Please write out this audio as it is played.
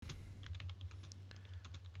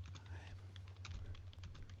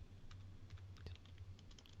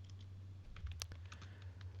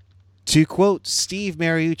To quote Steve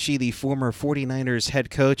Mariucci, the former 49ers head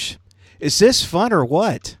coach, is this fun or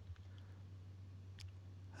what?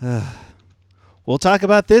 We'll talk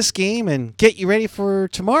about this game and get you ready for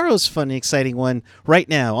tomorrow's fun and exciting one right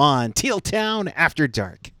now on Teal Town After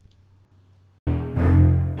Dark.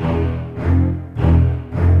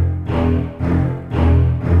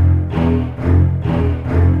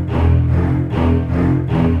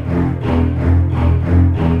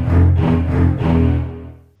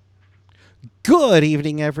 Good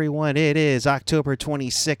evening, everyone. It is October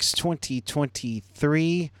 26,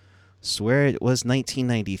 2023. Swear it was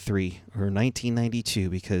 1993 or 1992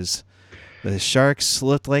 because the Sharks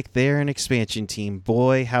looked like they're an expansion team.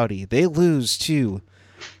 Boy, howdy. They lose to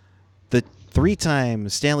the three-time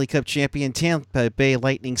Stanley Cup champion Tampa Bay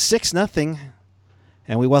Lightning 6-0.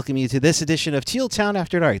 And we welcome you to this edition of Teal Town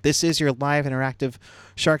After Dark. This is your live interactive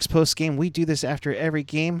Sharks post-game. We do this after every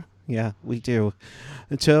game. Yeah, we do.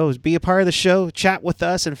 So be a part of the show, chat with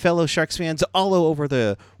us and fellow Sharks fans all over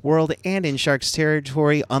the world and in Sharks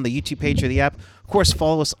territory on the YouTube page or the app. Of course,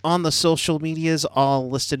 follow us on the social medias, all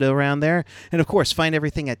listed around there. And, of course, find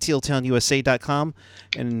everything at tealtownusa.com.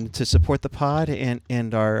 And to support the pod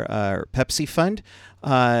and our Pepsi fund,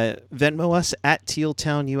 Venmo us at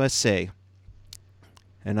tealtownusa.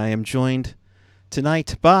 And I am joined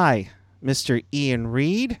tonight by Mr. Ian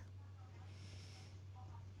Reed.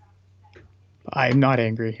 I'm not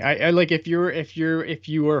angry. I like if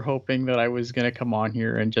you were hoping that I was gonna come on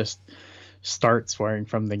here and just start swearing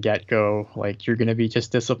from the get-go, like you're gonna be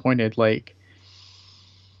just disappointed. Like,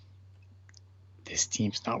 this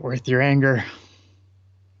team's not worth your anger.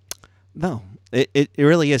 No, it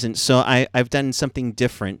really isn't. So I've done something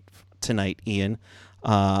different tonight, Ian.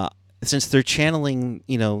 Since they're channeling,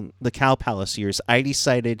 the Cow Palace years, I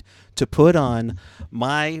decided to put on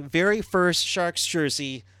my very first Sharks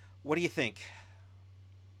jersey. What do you think?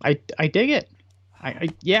 I dig it.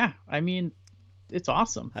 I mean, it's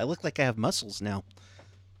awesome. I look like I have muscles now.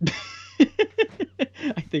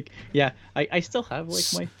 I think, yeah, I still have like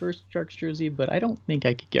my first Sharks jersey, but I don't think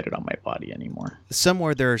I could get it on my body anymore.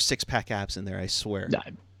 Somewhere there are 6-pack abs in there, I swear.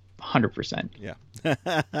 100%. Yeah.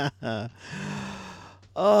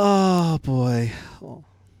 Oh, boy. Oh,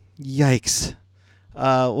 yikes.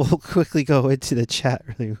 We'll quickly go into the chat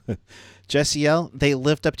really quick. Jesse L., they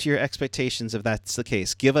lived up to your expectations if that's the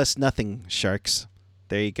case. Give us nothing, Sharks.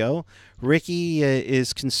 There you go. Ricky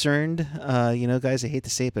is concerned. Guys, I hate to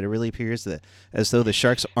say it, but it really appears that as though the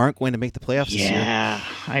Sharks aren't going to make the playoffs this year. Yeah,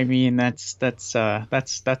 I mean that's a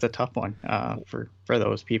tough one for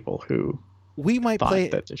those people who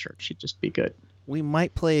thought that the Sharks should just be good. We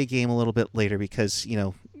might play a game a little bit later because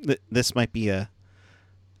this might be a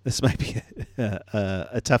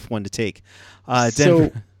tough one to take. Denver. So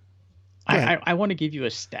I want to give you a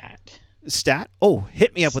stat. Stat? Oh,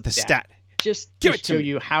 hit me up with the stat. Just to show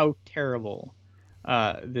you how terrible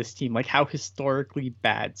this team, like how historically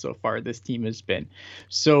bad so far this team has been.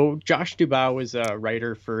 So Josh Dubois is a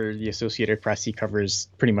writer for the Associated Press. He covers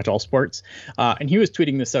pretty much all sports. And he was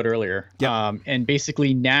tweeting this out earlier. Yep. And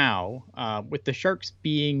basically now, with the Sharks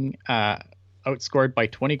being outscored by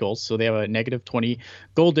 20 goals, so they have a negative 20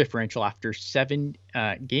 goal differential after 7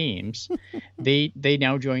 games. they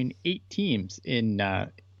now join 8 teams in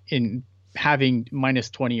having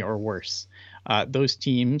minus 20 or worse. Those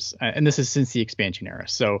teams, and this is since the expansion era,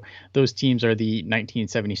 so those teams are the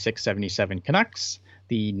 1976-77 Canucks,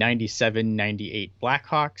 the 97-98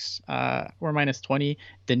 Blackhawks were minus 20.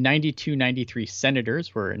 The 92-93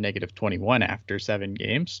 Senators were negative 21 after 7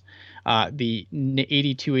 games. The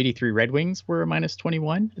 82-83 Red Wings were minus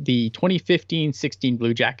 21. The 2015-16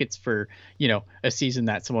 Blue Jackets, for a season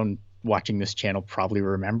that someone watching this channel probably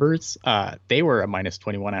remembers, they were a minus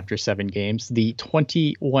 21 after 7 games. The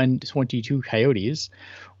 21-22 Coyotes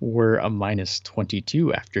were a minus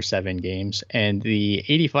 22 after 7 games, and the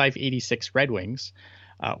 85-86 Red Wings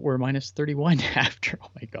were minus 31 after. Oh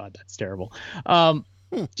my God, that's terrible.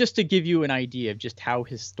 Just to give you an idea of just how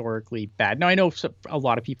historically bad. Now, I know a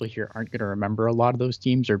lot of people here aren't going to remember a lot of those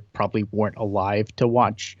teams, or probably weren't alive to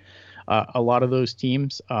watch a lot of those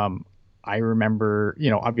teams. I remember,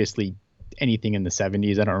 obviously anything in the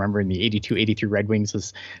 70s. I don't remember. In the 82-83 Red Wings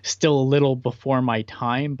was still a little before my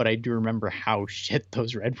time, but I do remember how shit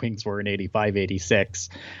those Red Wings were in 85-86.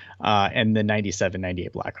 And the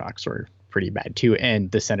 97-98 Blackhawks were pretty bad too.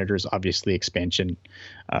 And the Senators, obviously expansion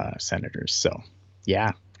Senators. So,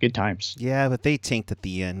 yeah, good times. Yeah, but they tanked at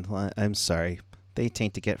the end. I'm sorry. They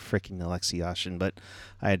tanked to get freaking Alexei Yashin, but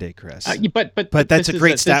I digress. But that's a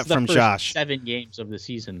great stat from Josh. 7 games of the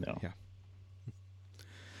season, though. Yeah.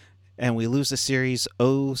 And we lose the series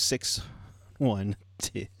 0-6-1.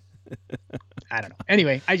 I don't know.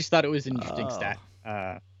 Anyway, I just thought it was an interesting Oh.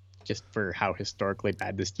 stat. Just for how historically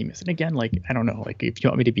bad this team is. And again, like, I don't know, like, if you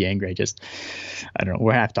want me to be angry, I don't know.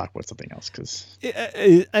 We'll have to talk about something else because.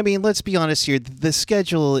 I mean, let's be honest here. The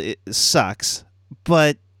schedule sucks,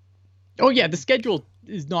 but. Oh, yeah, the schedule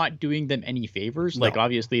is not doing them any favors. No. Like,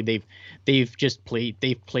 obviously, they've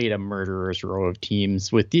played a murderer's row of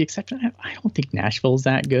teams, with the exception, I don't think Nashville's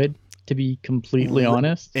that good, to be completely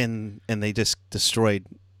honest. And they just destroyed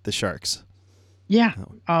the Sharks. Yeah.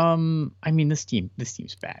 I mean, this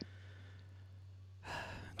team's bad.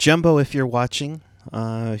 Jumbo, if you're watching,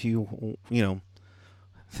 you know,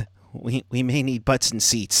 we may need butts and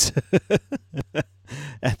seats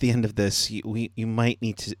at the end of this. You might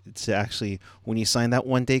need to actually, when you sign that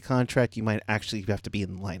 1 day contract, you might actually have to be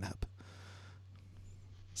in the lineup.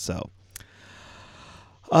 So,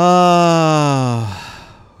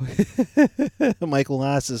 Michael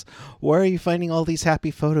asks, where are you finding all these happy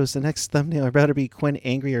photos? The next thumbnail better be Quinn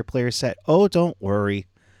angry or player set. Oh, don't worry.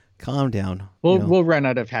 Calm down. We'll run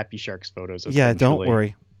out of happy Sharks photos. Yeah, don't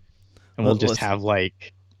worry. And we'll just have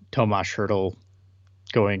like Tomas Hertl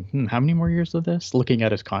going, how many more years of this? Looking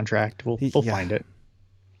at his contract. We'll find it.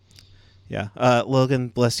 Yeah. Logan,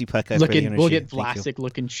 bless you, Puck. We'll get Vlasic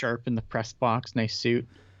looking sharp in the press box. Nice suit.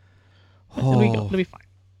 It'll be fine.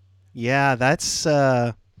 Yeah, that's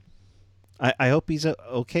I hope he's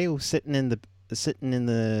okay with sitting in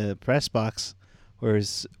the press box. Or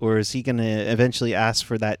is he going to eventually ask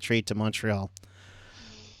for that trade to Montreal?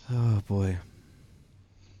 Oh, boy.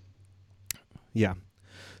 Yeah.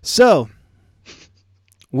 So,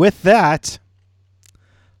 with that,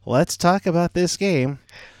 let's talk about this game.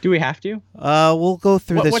 Do we have to? We'll go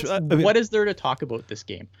through this. What is there to talk about this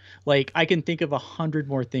game? Like, I can think of 100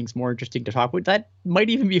 more things more interesting to talk about. That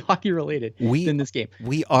might even be hockey related than this game.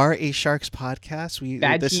 We are a Sharks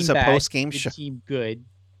podcast. This is a post-game show. Team good,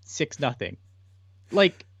 6-0.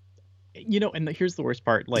 Like, and here's the worst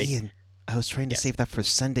part. Like, Ian, I was trying to save that for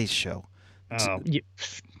Sunday's show. I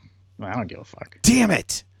don't give a fuck. Damn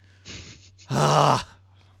it! All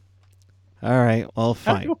right. Well,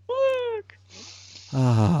 fine.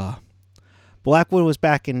 Blackwood was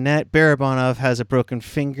back in net. Barabanov has a broken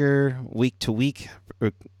finger week to week.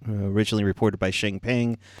 Originally reported by Sheng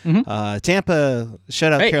Peng. Mm-hmm. Tampa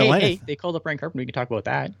shut out Carolina. Hey, they called up Ryan Carpenter. We can talk about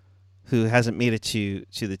that. Who hasn't made it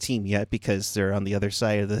to the team yet because they're on the other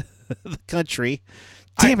side of the country.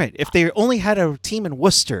 Damn it. If they only had a team in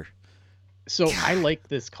Worcester. So I like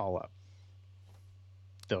this call-up,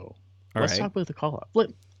 though. Let's talk about the call-up.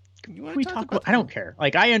 We talk about? I don't care.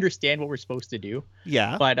 Like, I understand what we're supposed to do.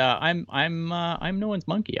 Yeah. But I'm no one's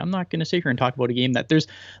monkey. I'm not going to sit here and talk about a game that there's.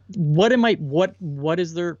 What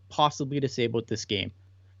is there possibly to say about this game?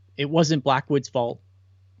 It wasn't Blackwood's fault.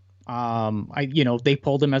 They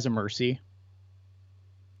pulled him as a mercy.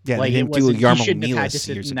 Yeah, like, they didn't do a he shouldn't have had to Yarmolenilus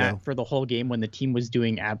sit years in ago. that for the whole game when the team was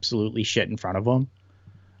doing absolutely shit in front of him.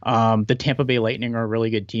 The Tampa Bay Lightning are a really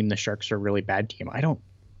good team. The Sharks are a really bad team.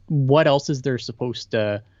 What else is there supposed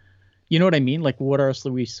to, you know what I mean? Like, what else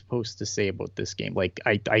are we supposed to say about this game? Like,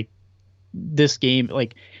 this game,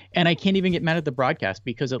 like, and I can't even get mad at the broadcast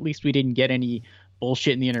because at least we didn't get any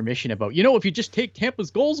bullshit in the intermission about, if you just take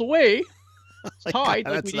Tampa's goals away, it's tied.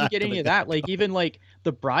 Like, we didn't get any of that. Like, even like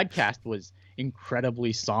the broadcast was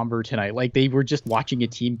incredibly somber tonight. Like, they were just watching a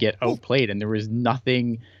team get outplayed and there was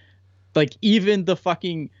nothing. Like, even the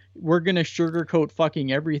fucking, we're going to sugarcoat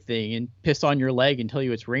fucking everything and piss on your leg and tell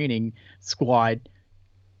you it's raining squad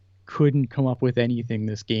couldn't come up with anything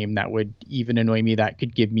this game that would even annoy me, that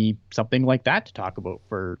could give me something like that to talk about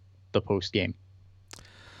for the post game.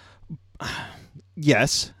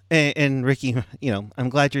 Yes. And Ricky, I'm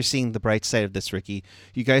glad you're seeing the bright side of this, Ricky.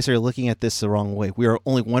 You guys are looking at this the wrong way. We are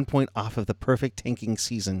only 1 point off of the perfect tanking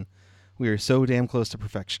season. We are so damn close to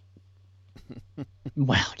perfection.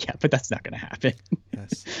 Well, yeah, but that's not going to happen.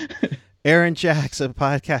 Yes. Aaron Jacks, a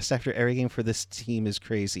podcast after every game for this team is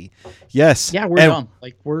crazy. Yes. Yeah, we're dumb.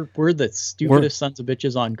 Like, we're the stupidest sons of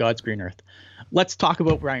bitches on God's green earth. Let's talk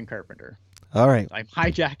about Ryan Carpenter. All right. I'm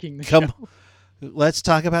hijacking the show. Let's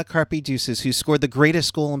talk about Carpe Deuces, who scored the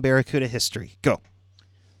greatest goal in Barracuda history. Go.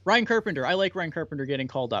 Ryan Carpenter. I like Ryan Carpenter getting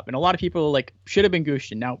called up. And a lot of people are like, should have been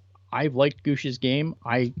Gushchin. Now, I've liked Gush's game.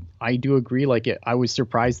 I do agree. Like, I was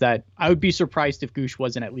surprised that I would be surprised if Gush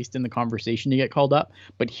wasn't at least in the conversation to get called up.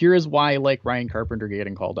 But here is why I like Ryan Carpenter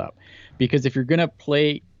getting called up. Because if you're going to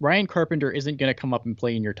play, Ryan Carpenter isn't going to come up and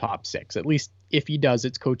play in your top six. At least if he does,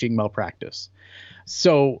 it's coaching malpractice.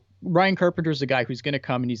 So Ryan Carpenter is a guy who's going to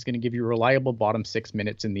come and he's going to give you reliable bottom 6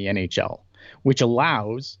 minutes in the NHL, which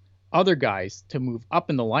allows other guys to move up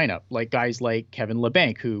in the lineup, like guys like Kevin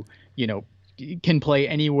Labanc, who, can play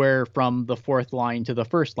anywhere from the fourth line to the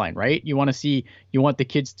first line, right? You want the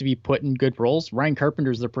kids to be put in good roles. Ryan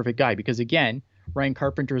Carpenter's the perfect guy because, again, Ryan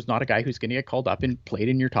Carpenter is not a guy who's going to get called up and played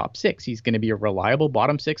in your top six. He's going to be a reliable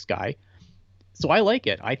bottom six guy. So I like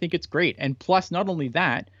it. I think it's great. And plus, not only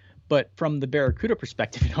that, but from the Barracuda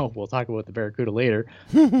perspective, we'll talk about the Barracuda later.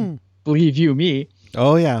 Believe you me.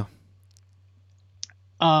 Oh yeah.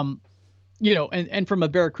 And from a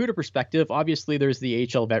Barracuda perspective, obviously there's the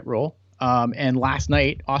AHL vet role. And last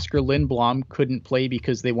night, Oscar Lindblom couldn't play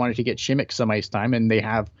because they wanted to get Shimmick some ice time, and they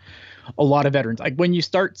have a lot of veterans. Like when you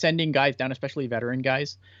start sending guys down, especially veteran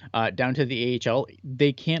guys, down to the AHL,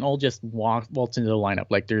 they can't all just waltz into the lineup.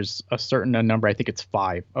 Like there's a certain number, I think it's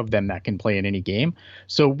 5 of them that can play in any game.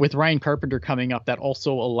 So with Ryan Carpenter coming up, that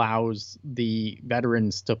also allows the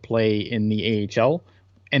veterans to play in the AHL.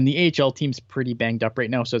 And the AHL team's pretty banged up right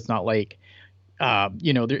now, so it's not like,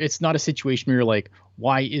 it's not a situation where you're like,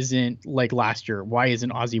 why isn't, like last year, why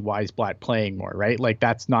isn't Ozzy Weisblatt playing more, right? Like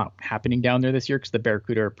that's not happening down there this year because the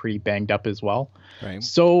Barracuda are pretty banged up as well. Right.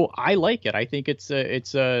 So I like it. I think it's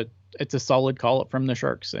a solid call up from the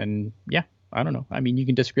Sharks. And yeah, I don't know. I mean, you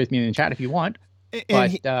can disagree with me in the chat if you want,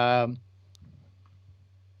 and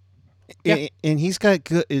he's got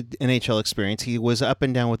good NHL experience. He was up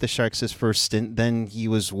and down with the Sharks his first stint. Then he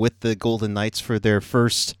was with the Golden Knights for their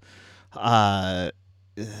first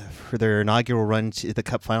for their inaugural run to the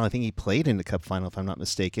Cup final. I think he played in the Cup final, if I'm not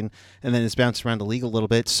mistaken, and then has bounced around the league a little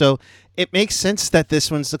bit. So it makes sense that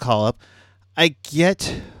this one's the call-up. I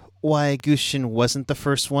get why Gushin wasn't the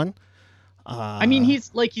first one. I mean,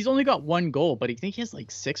 he's only got 1 goal, but I think he has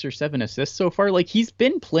like 6 or 7 assists so far. Like he's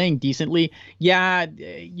been playing decently. Yeah,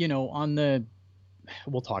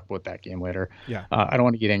 we'll talk about that game later. Yeah. I don't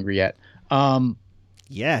want to get angry yet.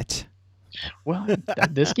 Yet. Well,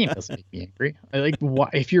 this game doesn't make me angry.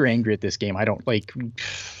 If you're angry at this game, I don't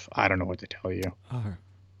know what to tell you.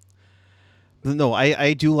 No,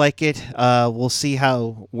 I do like it. We'll see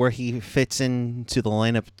where he fits into the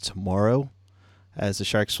lineup tomorrow, as the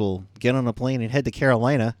Sharks will get on a plane and head to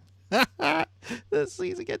Carolina. This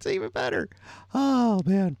season gets even better. Oh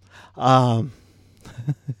man.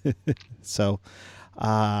 So,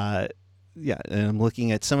 yeah, and I'm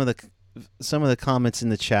looking at some of the comments in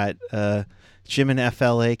the chat. Jim in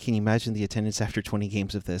FLA, can you imagine the attendance after 20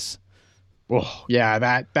 games of this? Oh,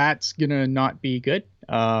 yeah, that's gonna not be good.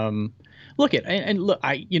 Look,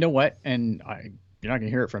 you know what? And you're not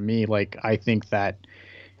gonna hear it from me. Like, I think that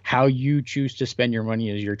how you choose to spend your money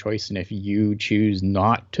is your choice, and if you choose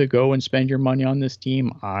not to go and spend your money on this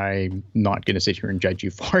team, I'm not gonna sit here and judge you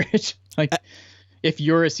for it. Like, if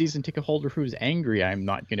you're a season ticket holder who's angry, I'm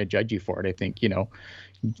not gonna judge you for it. I think you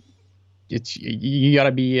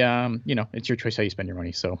gotta be it's your choice how you spend your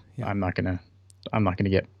money. So yeah. I'm not gonna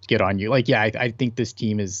get on you. Like, yeah, I think this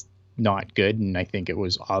team is not good, and I think it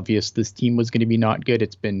was obvious this team was going to be not good.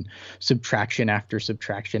 It's been subtraction after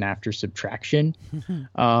subtraction after subtraction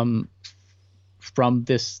from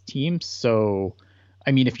this team. So,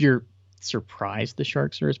 I mean, if you're surprised the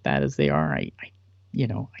Sharks are as bad as they are, I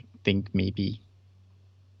think maybe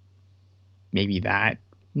that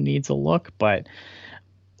needs a look. But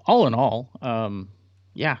all in all,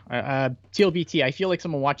 TLBT, I feel like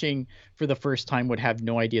someone watching for the first time would have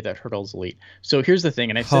no idea that Hurdle's elite. So here's the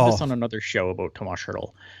thing, and I've said this on another show about Tomas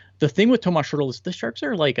Hurdle. The thing with Tomas Hurdle is the Sharks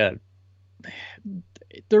are like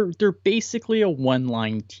they're basically a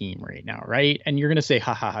one-line team right now, right? And you're gonna say,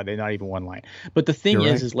 ha, they're not even one line. But the thing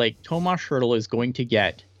is like Tomas Hurdle is going to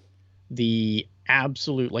get the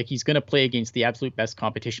absolute, like he's gonna play against the absolute best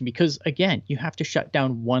competition because again, you have to shut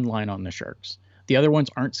down one line on the Sharks. The other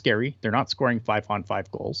ones aren't scary. They're not scoring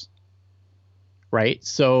 5-on-5 goals. Right?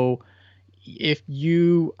 So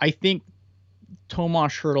I think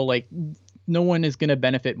Tomas Hurdle, like no one is going to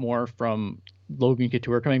benefit more from Logan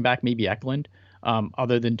Couture coming back, maybe Eklund,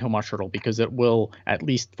 other than Tomas Hurdle, because it will at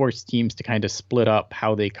least force teams to kind of split up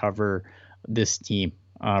how they cover this team.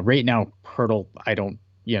 Right now, Hurdle,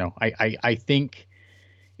 I think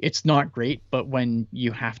it's not great, but when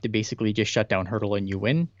you have to basically just shut down Hurdle and you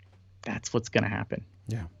win, that's what's going to happen.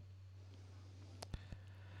 Yeah.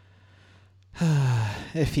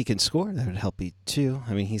 If he can score, that would help you too.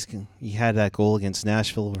 I mean, he had that goal against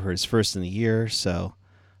Nashville for his first in the year. So,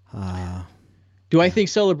 do I think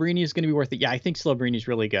Celebrini is going to be worth it? Yeah, I think Celebrini is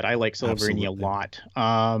really good. I like Celebrini a lot.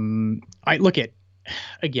 I look at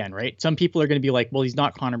again, right? Some people are going to be like, well, he's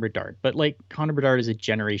not Connor Bedard, but like Connor Bedard is a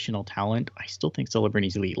generational talent. I still think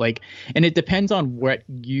Celebrini's elite. Like, and it depends on what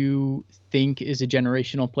you think is a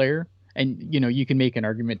generational player. And, you can make an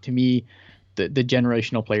argument. To me, the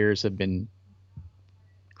generational players have been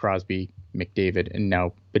Crosby, McDavid, and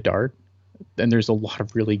now Bedard. and there's a lot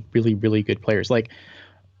of really, really, really good players. Like,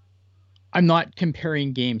 I'm not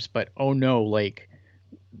comparing games, but oh no, like,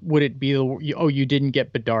 would it be you didn't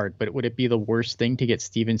get Bedard, but would it be the worst thing to get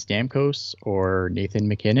Steven Stamkos or Nathan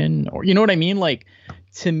McKinnon, or you know what I mean? Like,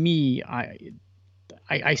 to me,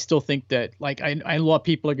 I still think that, like, I a lot of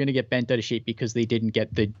people are going to get bent out of shape because they didn't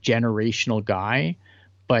get the generational guy,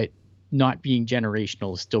 but not being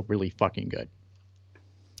generational is still really fucking good.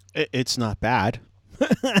 It's not bad.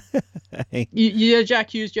 Yeah, Jack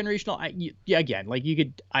Hughes generational. Yeah, again, like, you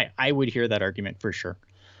could, I would hear that argument for sure.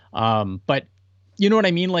 But you know what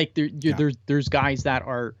I mean? Like, there's guys that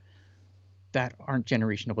aren't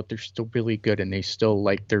generational, but they're still really good, and they still,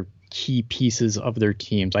 like, they're key pieces of their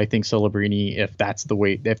teams. I think Celebrini, if that's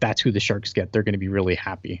who the Sharks get, they're going to be really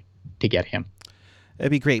happy to get him.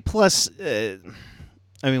 That'd be great. Plus, I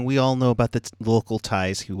mean, we all know about the local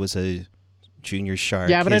ties. He was a junior Shark.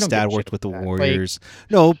 Yeah, but his dad worked with the Warriors.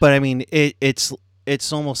 Like, no, but I mean, it's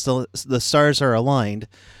almost the stars are aligned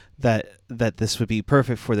that this would be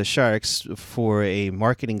perfect for the Sharks for a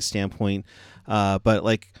marketing standpoint. But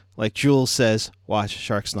like Jules says, watch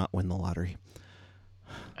Sharks not win the lottery.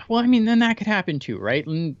 Well, I mean, then that could happen too, right?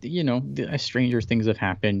 And, you know, stranger things have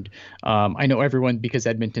happened. I know everyone, because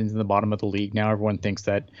Edmonton's in the bottom of the league now, everyone thinks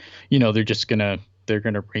that, you know, they're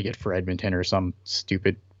gonna rig it for Edmonton or some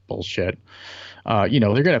stupid bullshit. You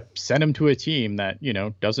know, they're gonna send him to a team that, you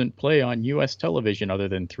know, doesn't play on U.S. television other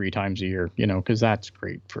than 3 times a year, you know, because that's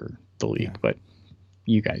great for the league. Yeah. But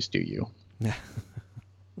you guys do you. Yeah.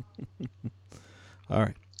 All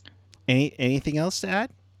right. Anything else to add?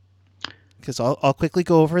 Because I'll quickly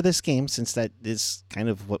go over this game, since that is kind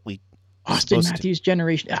of what we. Austin Matthews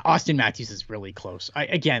generation. Austin Matthews is really close.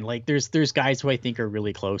 There's guys who I think are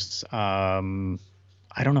really close.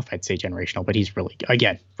 I don't know if I'd say generational, but he's really,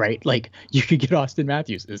 again, right? Like, you could get Austin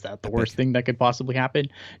Matthews. Is that the worst thing that could possibly happen?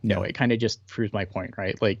 No, it kind of just proves my point,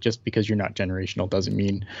 right? Like, just because you're not generational doesn't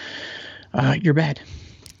mean you're bad.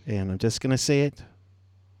 And I'm just gonna say it: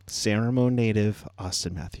 San Ramon native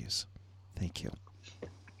Austin Matthews. Thank you.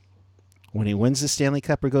 When he wins the Stanley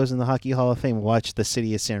Cup or goes in the Hockey Hall of Fame, watch the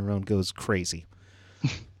city of San Ramon goes crazy.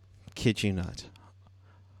 Kid you not.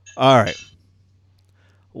 All right.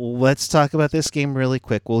 Let's talk about this game really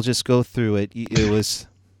quick. We'll just go through it. It was...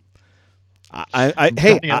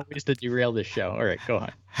 ways to derail this show. All right, go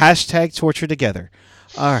on. Hashtag torture together.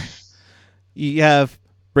 All right. You have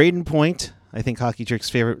Braden Point, I think Hockey Jerk's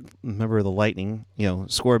favorite member of the Lightning, you know,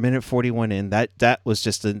 score a minute 41 in. That was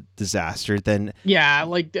just a disaster. Then yeah,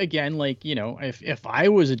 like, again, like, you know, if I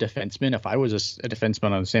was a defenseman, if I was a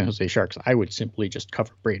defenseman on the San Jose Sharks, I would simply just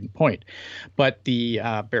cover Braden Point. But the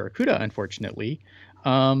Barracuda, unfortunately,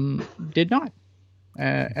 did not.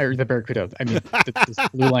 Or the Barracuda, I mean, this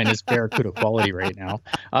blue line is Barracuda quality right now.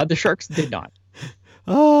 The Sharks did not.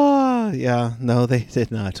 Oh, yeah, no, they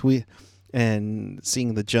did not. And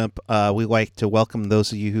seeing the jump, we like to welcome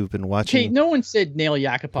those of you who've been watching. Hey, no one said Nail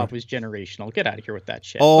Yakupov was generational. Get out of here with that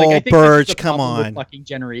shit. Oh, like, I think Burge, come on. Fucking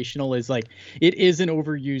generational is, like, it is an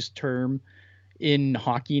overused term in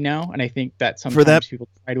hockey now, and I think that sometimes people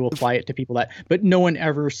try to apply it to people but no one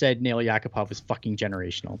ever said Nail Yakupov was fucking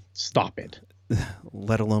generational. Stop it.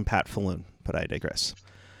 Let alone Pat Falloon, but I digress.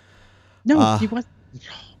 No, he was.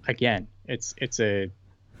 Again, it's a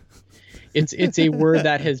word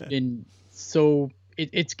that has been so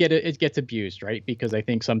it gets abused, right? Because I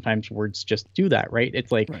think sometimes words just do that, right?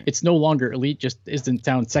 It's like, right. It's no longer elite, just doesn't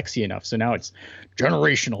sound sexy enough, so now it's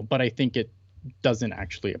generational. But I think it doesn't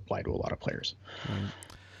actually apply to a lot of players.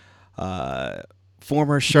 Right.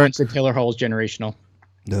 Former Shark Taylor Hall is generational.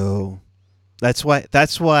 No, that's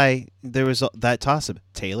why there was that toss up: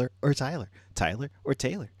 Taylor or Tyler, Tyler or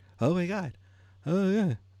Taylor. Oh my God,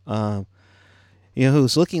 oh yeah. You know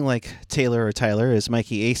who's looking like Taylor or Tyler is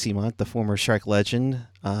Mikey Eyssimont, the former Shark legend.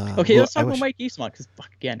 Okay, let's talk about Mike Eyssimont, because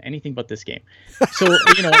fuck, again, anything but this game. So,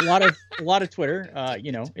 you know, a lot of Twitter,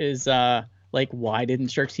 you know, is like, why didn't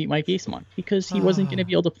Sharks keep Mike Eyssimont? Because he wasn't going to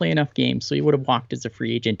be able to play enough games, so he would have walked as a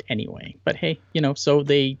free agent anyway. But hey, you know, so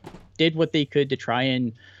they did what they could to try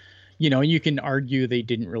and, you know, you can argue they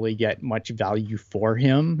didn't really get much value for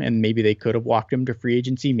him, and maybe they could have walked him to free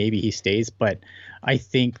agency. Maybe he stays, but I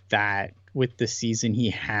think that with the season he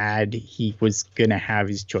had, he was going to have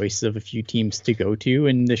his choice of a few teams to go to,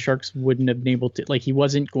 and the Sharks wouldn't have been able to, like, he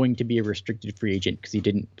wasn't going to be a restricted free agent because he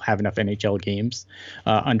didn't have enough NHL games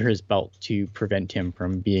under his belt to prevent him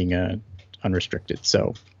from being unrestricted.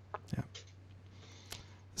 So, yeah.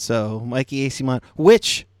 So Mikey Eyssimont,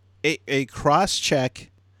 which a cross check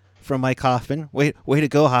from Mike Hoffman. Way to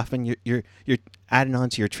go, Hoffman. You're adding on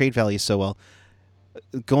to your trade value so well.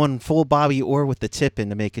 going full Bobby Orr with the tip in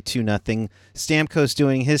to make it 2-0. Stamkos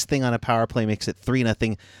doing his thing on a power play makes it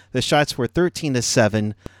 3-0. The shots were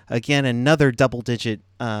 13-7. Again, another double-digit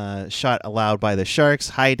shot allowed by the Sharks.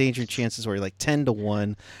 High danger chances were like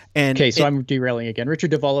 10-1. And okay, so I'm derailing again.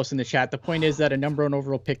 Richard DeValos in the chat. The point is that a number one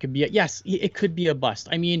overall pick could be yes, it could be a bust.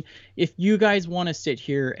 I mean, if you guys want to sit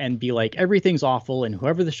here and be like everything's awful and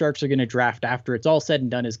whoever the Sharks are going to draft after it's all said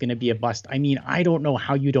and done is going to be a bust. I mean, I don't know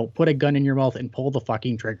how you don't put a gun in your mouth and pull the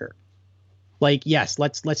fucking trigger. Like, yes,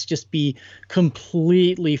 let's just be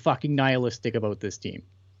completely fucking nihilistic about this team.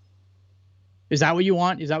 Is that what you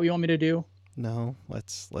want? Is that what you want me to do? No,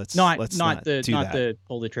 let's not do that. the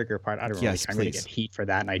pull the trigger part. I don't know. Yes, I'm going to get heat for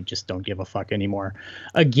that, and I just don't give a fuck anymore.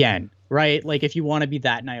 Again, right? Like, if you want to be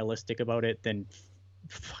that nihilistic about it, then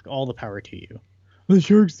fuck, all the power to you. The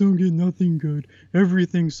Sharks don't get nothing good.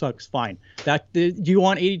 Everything sucks. Fine. Do you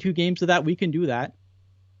want 82 games of that? We can do that.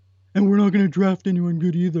 And we're not going to draft anyone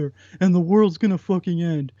good either. And the world's going to fucking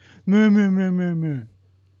end. Meh.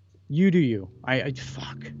 You do you. I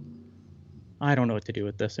fuck. I don't know what to do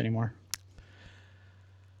with this anymore.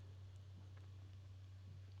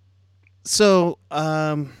 So,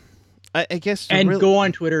 I guess... And go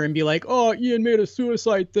on Twitter and be like, oh, Ian made a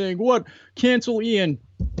suicide thing. What? Cancel Ian.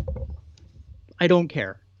 I don't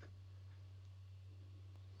care.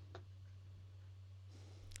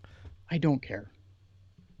 I don't care.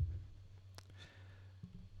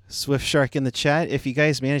 Swift Shark in the chat. If you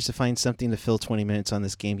guys manage to find something to fill 20 minutes on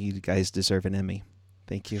this game, you guys deserve an Emmy.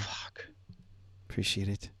 Thank you. Fuck. Appreciate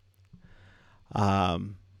it. But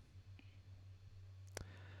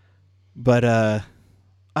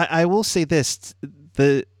I will say this: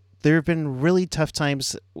 there have been really tough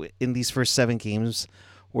times in these first 7 games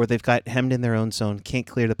where they've got hemmed in their own zone, can't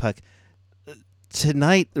clear the puck.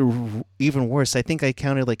 Tonight, even worse. I think I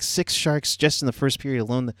counted like 6 Sharks just in the first period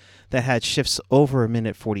alone that had shifts over a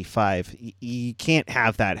minute 45. You can't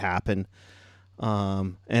have that happen.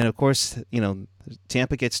 And of course,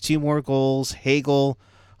 Tampa gets 2 more goals. Hagel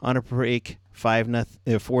on a break,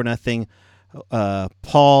 4-0.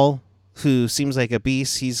 Paul, who seems like a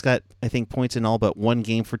beast, he's got, I think, points in all but 1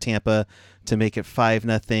 game for Tampa to make it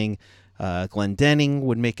 5-0. Glendening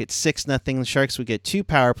would make it 6-0. The Sharks would get 2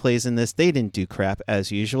 power plays in this. They didn't do crap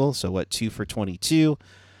as usual. So 2 for 22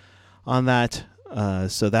 on that.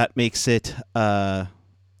 So that makes it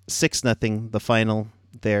 6-0. The final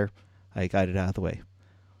there. I got it out of the way.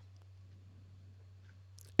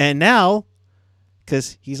 And now,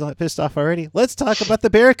 because he's not pissed off already, let's talk about the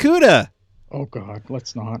Barracuda. Oh God,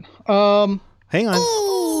 let's not. Hang on.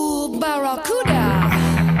 Ooh, Barracuda.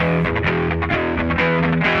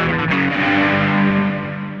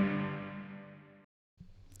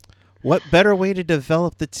 What better way to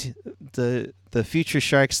develop the future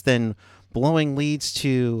Sharks than blowing leads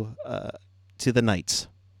to the Knights?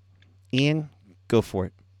 Ian, go for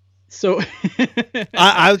it. So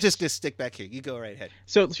I was just gonna stick back here. You go right ahead.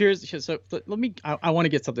 So let me. I want to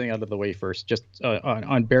get something out of the way first, just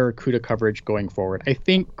on Barracuda coverage going forward. I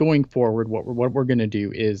think going forward, what we're gonna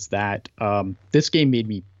do is that this game made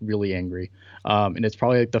me really angry, and it's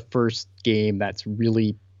probably like the first game that's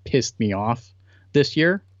really pissed me off this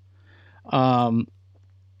year.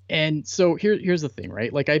 And so here's the thing,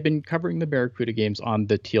 right? Like, I've been covering the Barracuda games on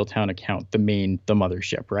the Teal Town account, the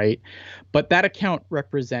mothership, right? But that account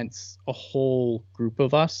represents a whole group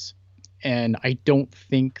of us. And I don't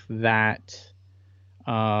think that,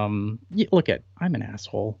 look I'm an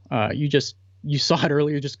asshole. You saw it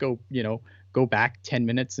earlier. Just go back 10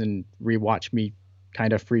 minutes and rewatch me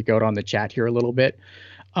kind of freak out on the chat here a little bit.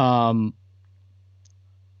 And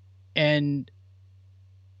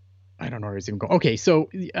I don't know where I was even going. Okay, so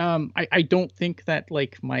I don't think that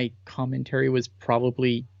like my commentary was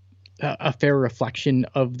probably a fair reflection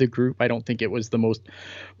of the group. I don't think it was the most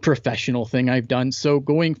professional thing I've done. So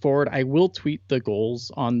going forward, I will tweet the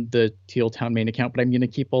goals on the Teal Town main account, but I'm going to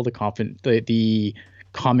keep all the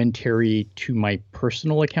commentary to my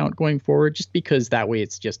personal account going forward, just because that way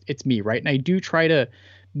it's me, right? And I do try to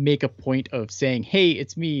make a point of saying, hey,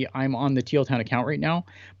 it's me. I'm on the Teal Town account right now,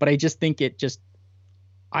 but I just think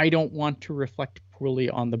I don't want to reflect poorly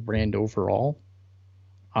on the brand overall.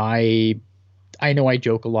 I know I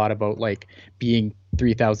joke a lot about like being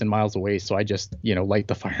 3,000 miles away, so I just, light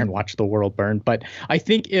the fire and watch the world burn. But I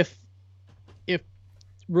think if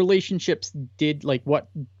relationships did like what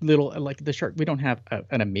little, like the Shark, we don't have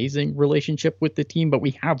an amazing relationship with the team, but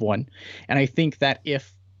we have one. And I think that if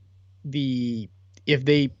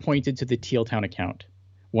they pointed to the Teal Town account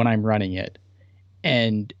when I'm running it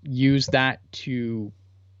and use that to,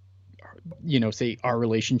 say our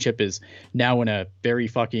relationship is now in a very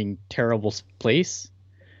fucking terrible place,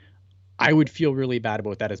 I would feel really bad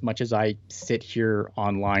about that, as much as I sit here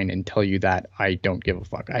online and tell you that I don't give a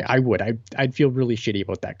fuck. I would. I'd feel really shitty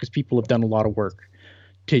about that, because people have done a lot of work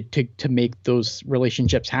to make those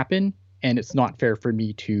relationships happen, and it's not fair for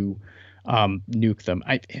me to nuke them.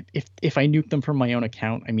 If I nuke them from my own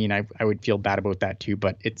account, I mean, I would feel bad about that too,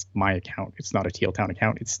 but it's my account. It's not a Teal Town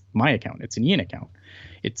account. It's my account. It's an Ian account.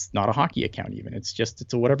 It's not a hockey account even. It's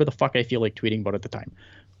a whatever the fuck I feel like tweeting about at the time.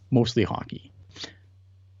 Mostly hockey.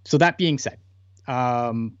 So that being said,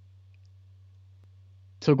 so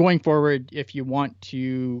going forward, if you want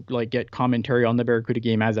to like get commentary on the Barracuda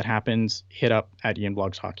game as it happens, hit up at Ian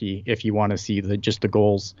Blogs Hockey. If you want to see just the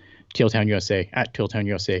goals, Tealtown USA at Tealtown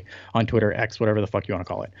USA on Twitter, X, whatever the fuck you want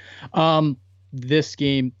to call it. This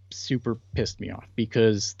game super pissed me off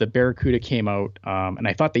because the Barracuda came out, and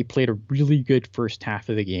I thought they played a really good first half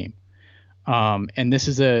of the game. And this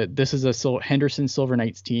is a Henderson Silver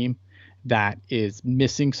Knights team that is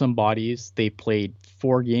missing some bodies. They played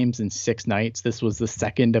 4 games in 6 nights. This was the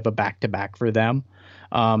second of a back-to-back for them.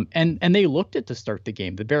 And they looked it to start the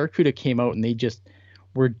game. The Barracuda came out and they just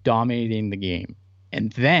were dominating the game.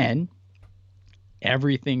 And then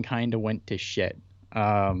everything kind of went to shit.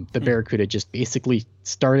 The Barracuda just basically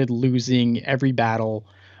started losing every battle.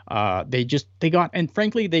 They got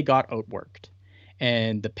outworked.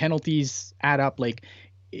 And the penalties add up. Like,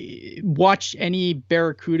 watch any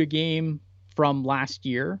Barracuda game from last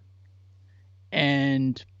year,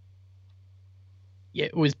 and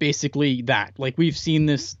it was basically that. Like, we've seen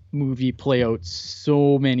this movie play out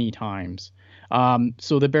so many times.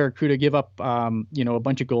 So the Barracuda give up, a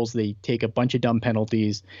bunch of goals. They take a bunch of dumb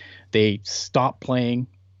penalties. They stop playing.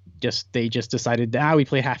 They just decided, we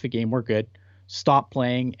played half a game, we're good. Stop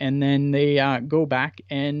playing, and then they go back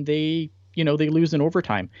and they lose in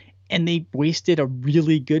overtime. And they wasted a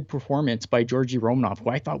really good performance by Georgi Romanov, who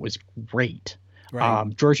I thought was great.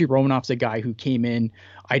 Right. Georgi Romanov's a guy who came in.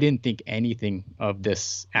 I didn't think anything of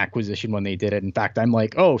this acquisition when they did it. In fact, I'm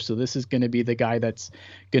like, oh, so this is going to be the guy that's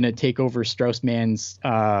going to take over Strauss-Mann's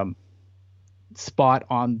spot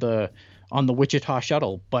on the Wichita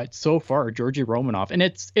Shuttle. But so far, Georgi Romanov, and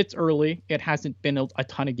it's early. It hasn't been a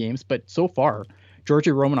ton of games, but so far,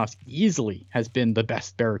 Georgi Romanov easily has been the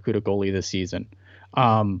best Barracuda goalie this season.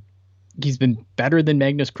 He's been better than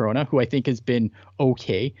Magnus Krona, who I think has been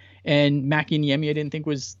okay. And Mäkiniemi, I didn't think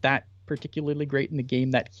was that particularly great in the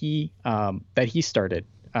game that he started.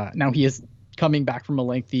 Now he is coming back from a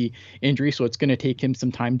lengthy injury, so it's going to take him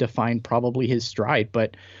some time to find probably his stride.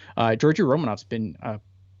 But Georgi Romanov's been a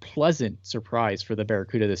pleasant surprise for the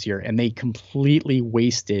Barracuda this year, and they completely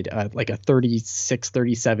wasted like a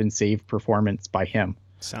 36-37 save performance by him.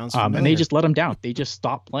 Sounds familiar. And they just let him down. They just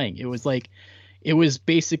stopped playing. It was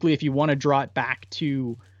basically, if you want to draw it back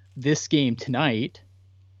to this game tonight,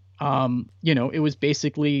 it was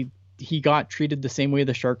basically he got treated the same way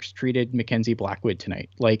the Sharks treated Mackenzie Blackwood tonight.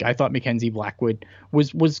 Like, I thought Mackenzie Blackwood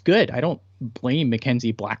was good. I don't blame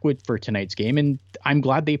Mackenzie Blackwood for tonight's game, and I'm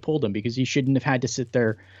glad they pulled him, because he shouldn't have had to sit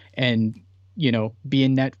there and be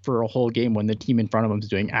in net for a whole game when the team in front of him is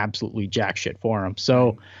doing absolutely jack shit for him.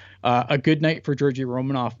 So a good night for Georgi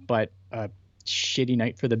Romanov, but shitty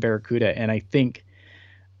night for the Barracuda. And I think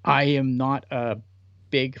I am not a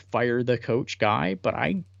big fire the coach guy, but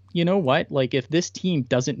you know what? Like, if this team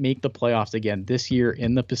doesn't make the playoffs again this year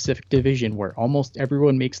in the Pacific Division, where almost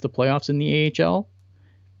everyone makes the playoffs in the AHL,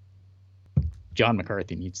 John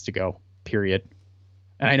McCarthy needs to go, period.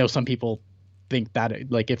 And I know some people think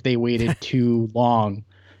that, like, if they waited too long,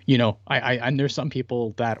 and there's some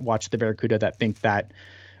people that watch the Barracuda that think that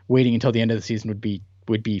waiting until the end of the season would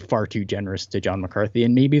be far too generous to John McCarthy,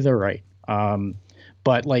 and maybe they're right.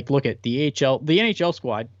 But like, look at the NHL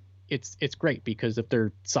squad. It's great, because if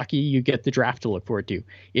they're sucky, you get the draft to look forward to.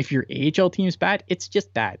 If your AHL team is bad, it's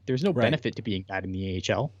just bad. There's no benefit to being bad in the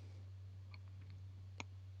AHL.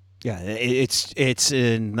 Yeah, it's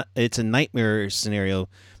a nightmare scenario,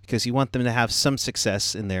 because you want them to have some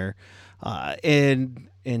success in there, and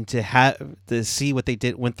to see what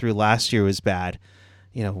they went through last year was bad,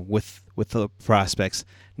 with the prospects.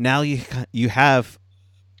 Now you have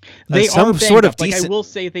some sort of decent. Like, I will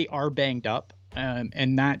say they are banged up.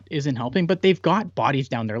 And that isn't helping, but they've got bodies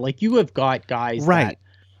down there. Like, you have got guys that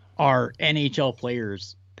are NHL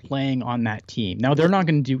players playing on that team. Now,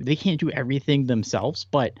 they can't do everything themselves,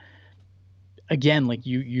 but again, like,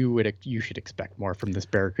 you should expect more from this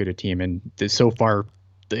Barracuda team. And so far,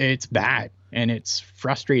 it's bad, and it's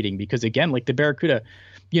frustrating, because again, like, the Barracuda,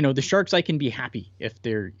 the Sharks, I can be happy if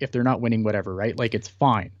they're not winning, whatever, right? Like, it's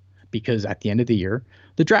fine, because at the end of the year,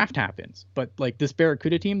 the draft happens. But like, this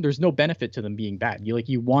Barracuda team, there's no benefit to them being bad.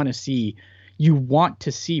 You want to see, you want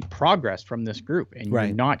to see progress from this group, and you're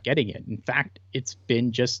Right. not getting it. In fact, it's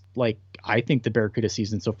been just like, I think the Barracuda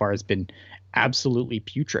season so far has been absolutely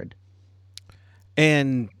putrid.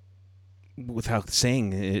 And without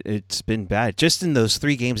saying it's been bad. Just in those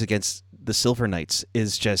 3 games against the Silver Knights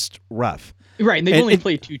is just rough. Right, and they've only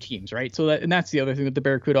played 2 teams, right? So that's the other thing with the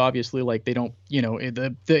Barracuda. Obviously, like, they don't,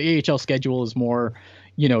 the AHL schedule is more,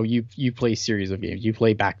 you play series of games, you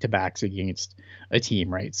play back to backs against a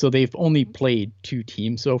team, right? So they've only played 2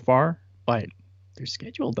 teams so far, but their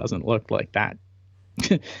schedule doesn't look like that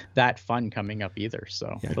that fun coming up either.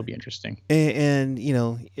 So it'll be interesting. And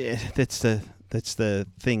that's the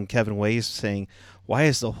thing Kevin Way is saying. Why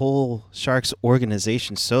is the whole Sharks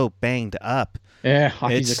organization so banged up? Yeah,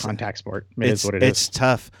 hockey's a contact sport. It's what it is. It's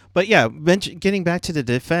tough. But yeah, getting back to the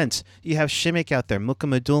defense, you have Shimmick out there,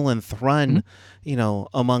 Mukamadul, Thrun,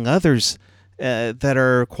 among others that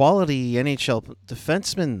are quality NHL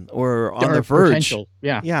defensemen or on the verge. Potential.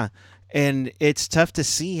 Yeah. Yeah. And it's tough to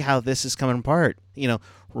see how this is coming apart.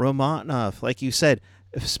 Romanov, like you said,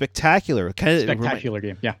 spectacular. Spectacular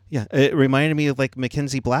game. Yeah. Yeah. It reminded me of like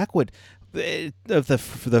Mackenzie Blackwood of the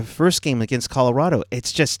first game against Colorado.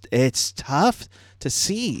 It's tough to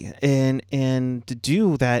see and to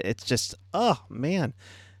do that. It's just, oh man.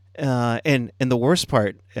 And the worst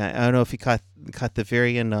part, I don't know if you caught the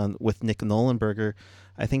very end with Nick Nolenberger.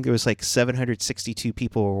 I think there was like 762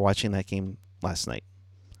 people were watching that game last night.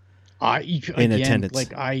 In attendance,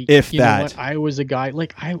 like I was a guy,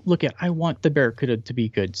 like, I want the Barracuda to be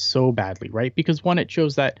good so badly, right? Because one, it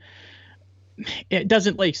shows that it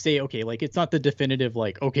doesn't like say, okay, like, it's not the definitive,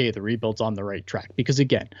 like, okay, the rebuild's on the right track. Because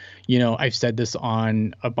again, I've said this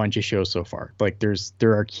on a bunch of shows so far, like,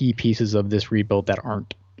 there are key pieces of this rebuild that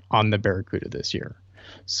aren't on the Barracuda this year.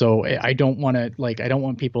 So I don't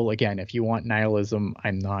want people, again, if you want nihilism,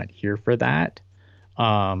 I'm not here for that.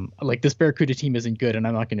 Like, this Barracuda team isn't good, and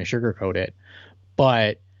I'm not going to sugarcoat it,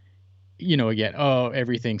 but again,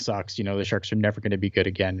 everything sucks. The Sharks are never going to be good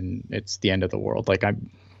again, and it's the end of the world. Like, I'm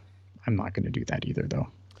not going to do that either, though.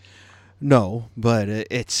 No, but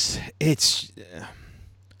it's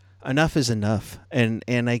enough is enough, and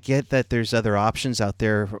I get that there's other options out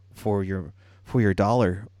there for your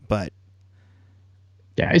dollar, but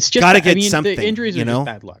yeah, it's just, gotta get something. The injuries are just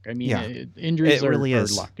bad luck. Injuries are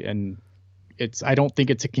luck, and I don't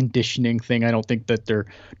think it's a conditioning thing. I don't think that they're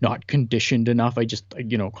not conditioned enough. I just,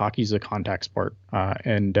 hockey's a contact sport,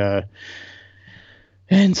 and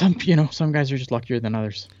some guys are just luckier than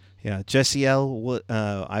others. Yeah, Jesse L.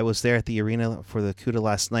 I was there at the arena for the CUDA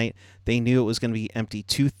last night. They knew it was going to be empty.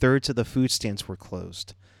 2/3 of the food stands were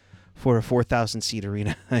closed for a 4,000 seat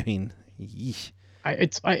arena. I mean, yeesh.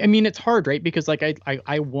 It's hard, right? Because like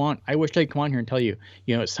I wish I'd come on here and tell you,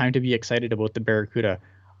 it's time to be excited about the Barracuda,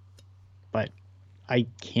 but I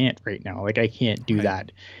can't right now. Like, I can't do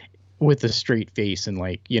that with a straight face and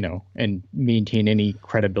and maintain any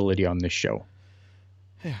credibility on this show.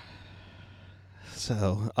 Yeah.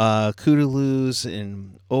 So, CUDA lose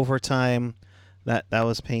in overtime. That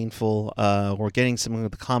was painful. We're getting some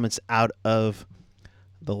of the comments out of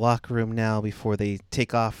the locker room now before they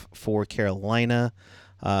take off for Carolina.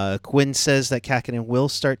 Quinn says that Kakinen will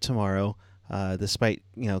start tomorrow, despite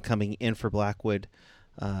coming in for Blackwood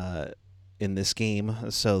in this game.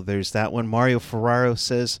 So there's that one. Mario Ferraro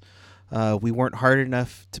says we weren't hard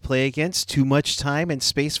enough to play against. Too much time and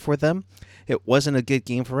space for them. It wasn't a good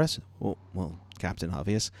game for us. Well, Captain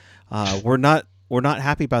Obvious. We're not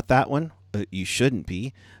happy about that one. You shouldn't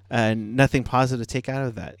be. And nothing positive to take out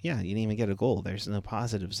of that. Yeah, you didn't even get a goal. There's no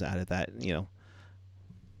positives out of that, Jan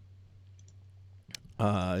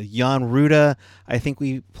Ruda, I think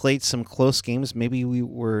we played some close games. Maybe we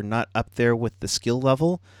were not up there with the skill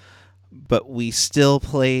level, but we still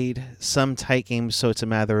played some tight games, so it's a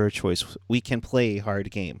matter of choice. We can play a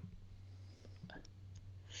hard game.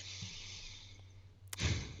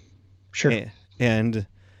 Sure. And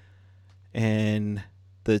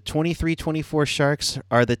the 23-24 Sharks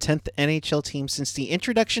are the 10th NHL team since the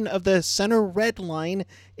introduction of the center red line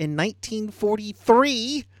in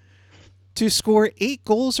 1943 to score 8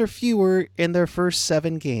 goals or fewer in their first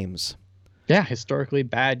 7 games. Yeah, historically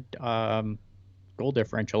bad goal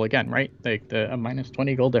differential again, right? Like the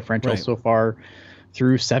 -20 goal differential so far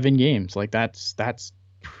through 7 games. Like that's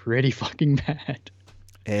pretty fucking bad.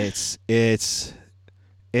 It's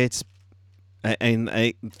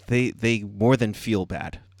and they more than feel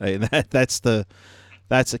bad. That's the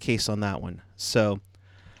case on that one. So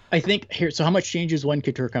I think here. So how much changes when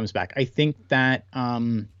Couture comes back? I think that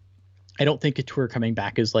I don't think Couture coming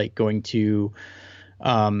back is like going to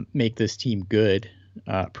make this team good.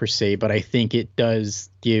 per se, but I think it does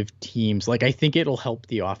give teams, like, I think it'll help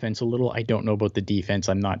the offense a little. I don't know about the defense.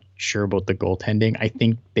 I'm not sure about the goaltending. I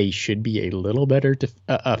think they should be a little better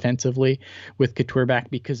offensively with Couture back,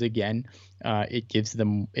 because again, it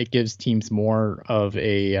gives teams more of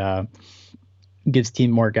a gives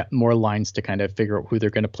team more lines to kind of figure out who they're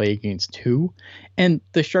going to play against who. And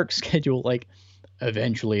the Sharks schedule, like,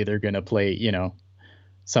 eventually they're going to play,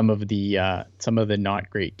 some of the not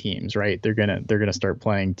great teams, right? They're gonna start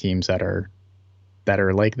playing teams that are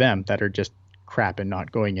like them, that are just crap and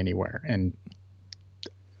not going anywhere. And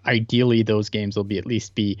ideally, those games will at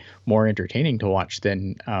least be more entertaining to watch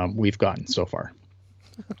than we've gotten so far.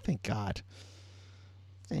 Thank God.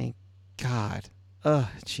 Thank God.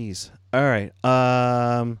 Jeez. All right.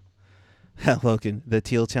 Logan, the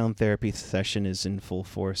Teal Town therapy session is in full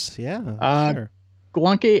force. Yeah. Sure.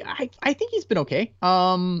 Galante, I think he's been okay.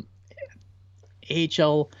 AHL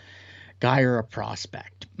guy or a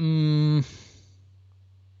prospect?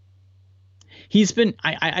 He's been.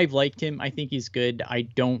 I've liked him. I think he's good. I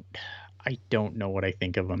don't know what I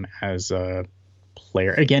think of him as a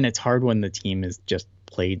player. Again, it's hard when the team is just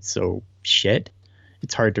played so shit.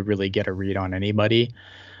 It's hard to really get a read on anybody.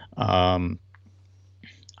 I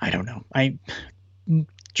don't know.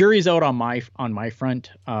 Jury's out on my front.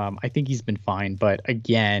 I think he's been fine, but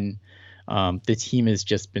again, the team has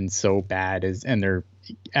just been so bad, and their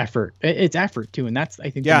effort. It's effort too, and that's, I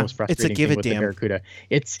think, the most frustrating thing with the Barracuda.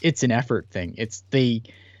 It's an effort thing. This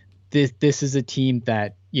is a team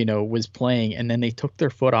that was playing, and then they took their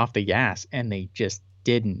foot off the gas, and they just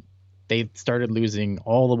didn't. They started losing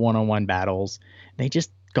all the one-on-one battles. They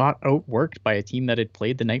just got outworked by a team that had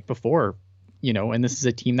played the night before, and this is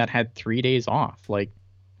a team that had 3 days off. Like,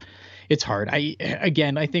 it's hard.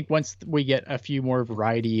 I think once we get a few more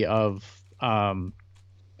variety of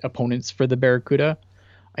opponents for the Barracuda,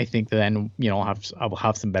 I think then I'll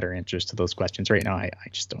have some better answers to those questions. Right now, I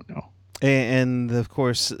just don't know. And of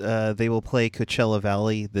course, they will play Coachella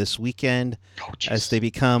Valley this weekend as they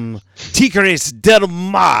become Tigres del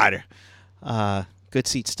Mar. Good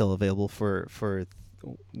seats still available for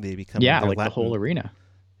they become like Latin. The whole arena.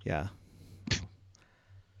 Yeah.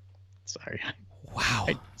 Sorry. Wow.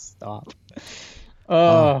 I stop.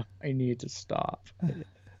 I need to stop.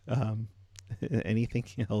 Anything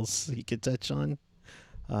else you could touch on?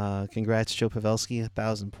 Congrats, Joe Pavelski,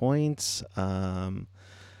 1,000 points.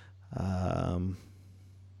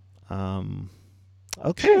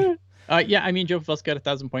 Okay. Yeah, I mean, Joe Pavelski got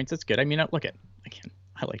 1,000 points. That's good. I mean, look at, again,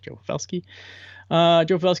 I like Joe Pavelski.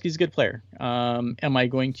 Joe Pavelski's a good player. Am I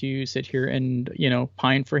going to sit here and,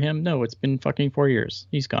 pine for him? No, it's been fucking 4 years.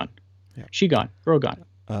 He's gone. Yeah. She gone. Girl gone.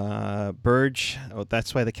 Burge. Oh,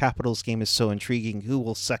 that's why the Capitals game is so intriguing. Who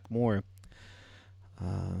will suck more?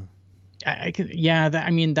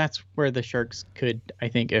 That's where the Sharks could, I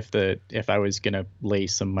think, if I was gonna lay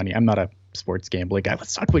some money. I'm not a sports gambling guy.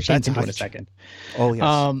 Let's talk about Shane Pinto in a second. Oh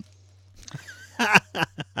yes.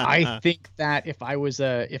 I think that if I was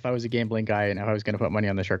a gambling guy and if I was going to put money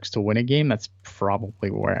on the Sharks to win a game, that's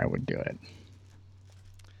probably where I would do it.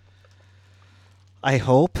 I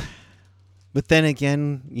hope. But then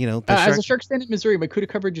again, as a Sharks fan in Missouri, my CUDA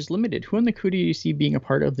coverage is limited. Who on the CUDA do you see being a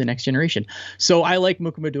part of the next generation? So I like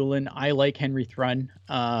Mukamadulin. I like Henry Thrun.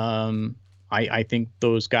 I think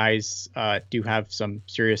those guys do have some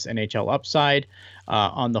serious NHL upside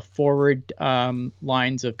on the forward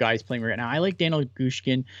lines of guys playing right now. I like Daniel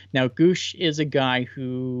Gushkin. Now, Gush is a guy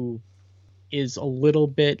who is a little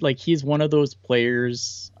bit like, he's one of those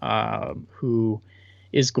players who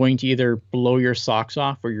is going to either blow your socks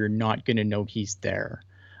off or you're not going to know he's there.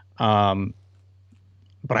 But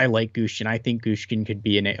I like Gushkin. I think Gushkin could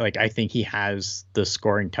be I think he has the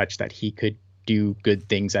scoring touch that he could do good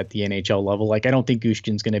things at the NHL level. Like, I don't think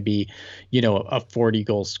Gushkin's going to be, a 40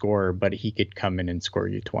 goal scorer, but he could come in and score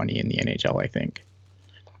you 20 in the NHL, I think.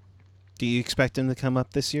 Do you expect him to come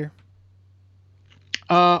up this year?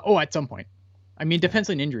 At some point. I mean, depends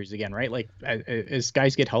on injuries again, right? Like, as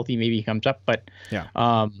guys get healthy, maybe he comes up. But yeah,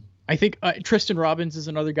 I think Tristan Robbins is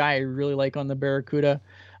another guy I really like on the Barracuda,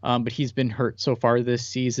 but he's been hurt so far this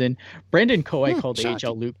season. Brandon Coe, I called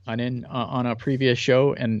AHL Luke Cunnin on a previous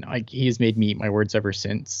show, and he's made me eat my words ever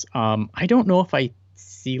since. I don't know if I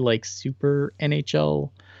see like super NHL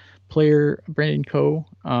player Brandon Coe.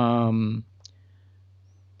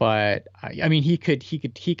 But I mean,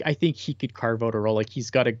 I think he could carve out a role. Like, he's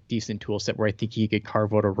got a decent tool set where I think he could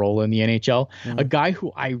carve out a role in the NHL. Mm-hmm. A guy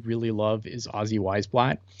who I really love is Ozzy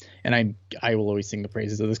Weisblatt, and I will always sing the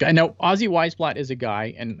praises of this guy. Now, Ozzy Weisblatt is a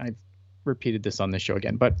guy, and repeated this on this show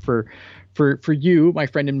again, but for you, my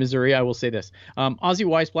friend in Missouri, I will say this. Ozzy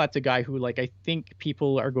Weisblatt's a guy who, like, I think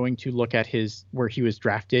people are going to look at where he was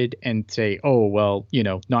drafted and say, oh, well,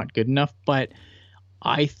 not good enough. But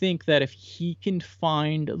I think that if he can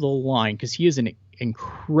find the line, because he is an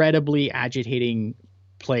incredibly agitating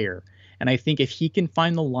player, and I think if he can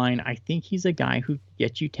find the line, I think he's a guy who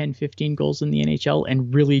gets you 10, 15 goals in the NHL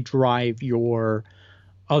and really drive your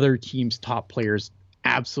other team's top players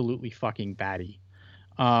absolutely fucking batty.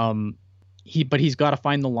 But he's got to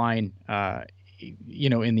find the line,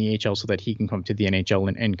 in the AHL so that he can come to the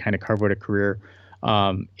NHL and kind of carve out a career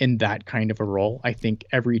in that kind of a role. I think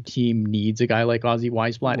every team needs a guy like Ozzy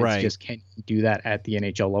Weisblatt. Right. It's just, can he do that at the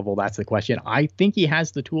NHL level? That's the question. I think he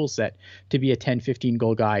has the tool set to be a 10, 15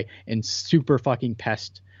 goal guy and super fucking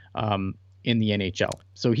pest in the NHL.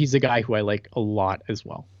 So he's a guy who I like a lot as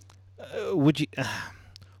well.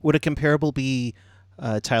 Would a comparable be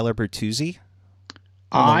Tyler Bertuzzi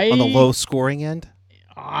on the low scoring end?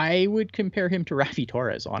 I would compare him to Raffi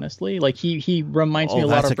Torres, honestly. Like he reminds me a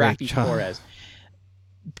lot of Raffi Torres.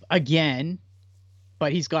 Again,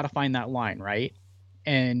 but he's got to find that line, right?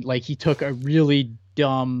 And like he took a really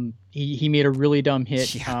dumb, he made a really dumb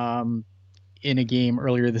hit in a game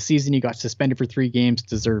earlier this season. He got suspended for 3 games,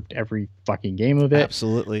 deserved every fucking game of it.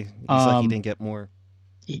 Absolutely. He's like he didn't get more.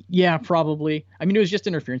 Yeah, probably. I mean, it was just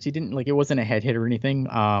interference. He didn't, like, it wasn't a head hit or anything.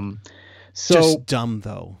 So just dumb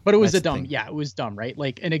though. But it was it was dumb, right?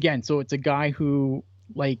 Like, and again, so it's a guy who,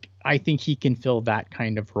 like, I think he can fill that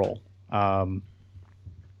kind of role.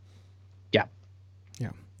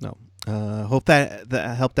 Hope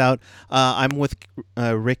that helped out. I'm with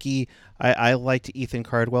Ricky. I liked Ethan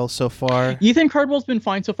Cardwell so far. Ethan Cardwell's been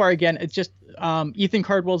fine so far. Again, it's just Ethan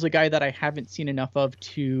Cardwell's a guy that I haven't seen enough of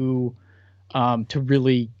to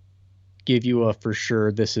really give you a for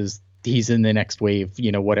sure he's in the next wave.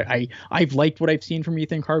 I've liked what I've seen from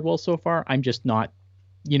Ethan Cardwell so far. I'm just not,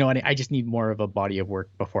 I just need more of a body of work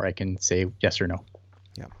before I can say yes or no.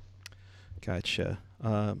 Yeah. Gotcha.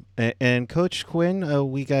 And Coach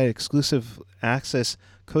Quinn, we got exclusive access.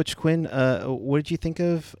 Coach Quinn, what did you think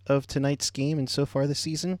of tonight's game and so far this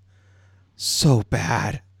season? So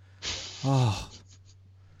bad. Oh,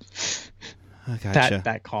 I gotcha.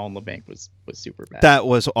 That Colin LeBanc was super bad. That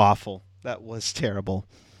was awful. That was terrible.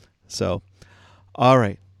 So, all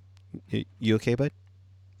right. You okay, bud?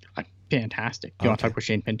 Fantastic. Do you want to talk about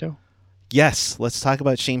Shane Pinto? Yes, let's talk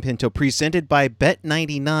about Shane Pinto, presented by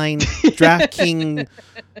Bet99, DraftKings,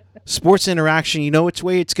 Sports Interaction. You know which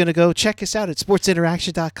way it's going to go. Check us out at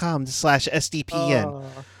sportsinteraction.com/SDPN.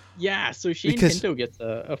 Yeah, so Shane Pinto gets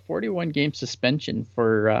a 41-game suspension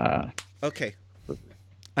for... Okay.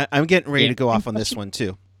 I'm getting ready to go off on this one,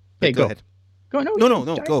 too. Hey, go ahead. Go, no,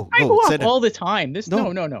 go. I go off all the time.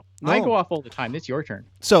 No. I go off all the time. It's your turn.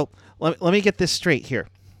 So, let me get this straight here.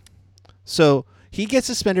 So... he gets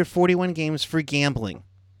suspended 41 games for gambling.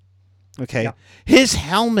 Okay. Yeah. His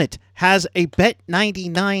helmet has a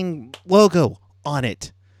Bet99 logo on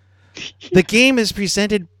it. The game is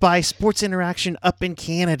presented by Sports Interaction up in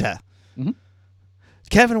Canada. Mm-hmm.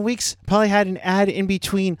 Kevin Weeks probably had an ad in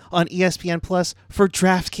between on ESPN Plus for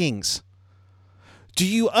DraftKings. Do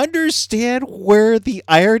you understand where the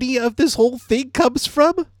irony of this whole thing comes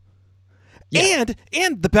from? Yeah.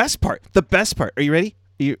 And the best part. Are you ready?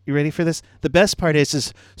 You ready for this? The best part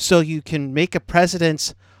is so you can make a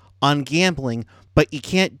precedent on gambling, but you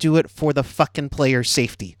can't do it for the fucking player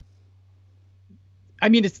safety. I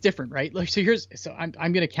mean, it's different, right? Like, so I'm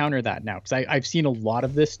going to counter that now because I've seen a lot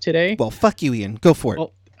of this today. Well, fuck you, Ian. Go for it.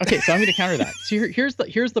 Well, okay, so I'm going to counter that. So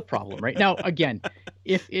here's the problem, right? Now, again,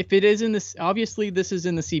 if it is in this, obviously this is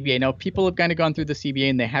in the CBA. Now, people have kind of gone through the CBA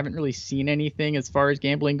and they haven't really seen anything as far as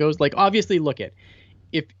gambling goes. Like, obviously, look at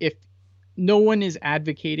if no one is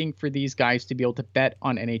advocating for these guys to be able to bet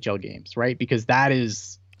on NHL games, right? Because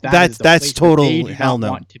that's total hell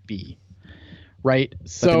no. Want to be, right?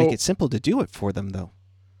 So but to make it simple to do it for them, though.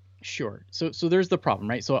 Sure. So there's the problem,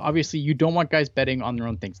 right? So obviously you don't want guys betting on their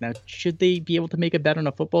own things. Now, should they be able to make a bet on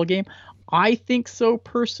a football game? I think so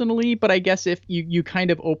personally, but I guess if you kind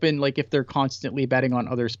of open, like if they're constantly betting on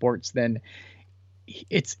other sports, then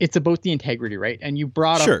it's about the integrity, right? And you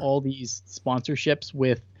brought up all these sponsorships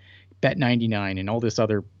with Bet99 and all this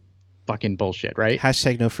other fucking bullshit, right?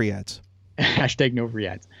 Hashtag no free ads. Hashtag no free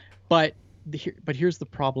ads. But here's the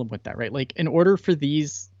problem with that, right? Like, in order for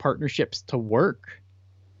these partnerships to work,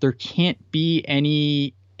 there can't be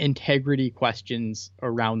any integrity questions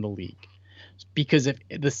around the league. Because if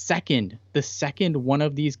the second one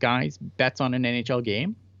of these guys bets on an NHL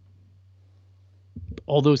game,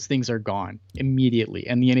 all those things are gone immediately.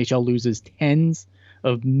 And the NHL loses tens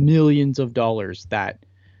of millions of dollars that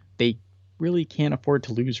really can't afford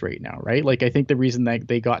to lose right now, right? Like I think the reason that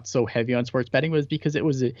they got so heavy on sports betting was because it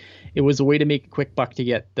was a way to make a quick buck to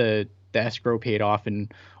get the escrow paid off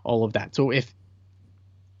and all of that. So if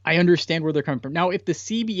I understand where they're coming from. Now, if the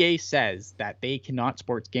CBA says that they cannot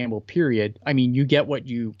sports gamble, period, I mean, you get what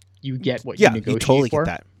you get what you negotiate you totally for.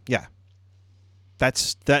 get that. Yeah.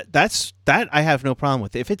 That's I have no problem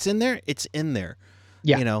with. If it's in there, it's in there.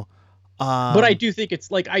 Yeah. You know. But I do think it's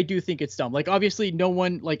dumb. Like obviously no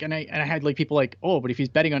one like and I had like people like, "Oh, but if he's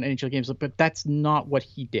betting on NHL games," but that's not what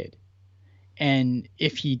he did. And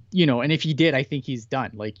if he did, I think he's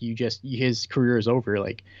done. Like his career is over.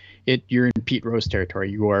 Like you're in Pete Rose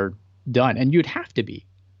territory. You are done. And you'd have to be.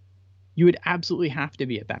 You would absolutely have to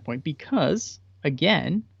be at that point because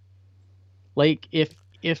again, like if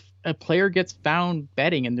a player gets found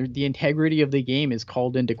betting and the integrity of the game is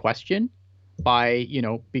called into question by,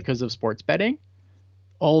 because of sports betting,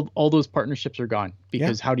 all those partnerships are gone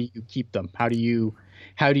because how do you keep them? How do you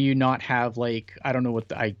not have like, I don't know what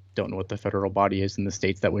the federal body is in the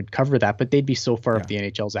States that would cover that, but they'd be so far up the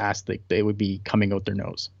NHL's ass that they would be coming out their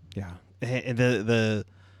nose. Yeah. And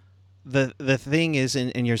the thing is,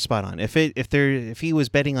 and you're spot on. If he was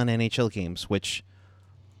betting on NHL games, which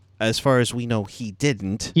as far as we know, he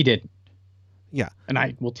didn't. He did. Yeah. And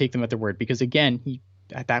I will take them at their word because again,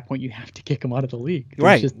 at that point you have to kick him out of the league.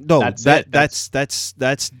 Right.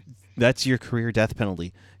 That's your career death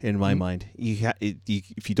penalty in my mind.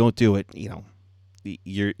 If you don't do it,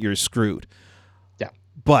 you're screwed. Yeah.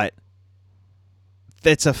 But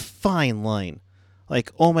that's a fine line.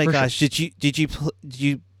 Like, oh my gosh, sure. did you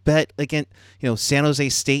bet against, San Jose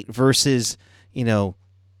State versus,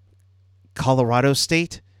 Colorado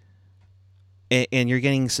State? And you're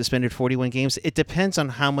getting suspended 41 games. It depends on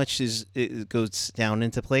how much it goes down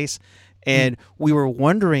into place. And we were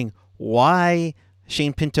wondering why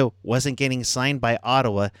Shane Pinto wasn't getting signed by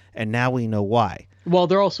Ottawa, and now we know why. Well,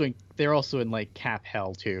 they're also in like cap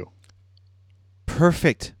hell too.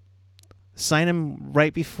 Perfect. Sign him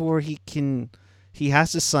right before he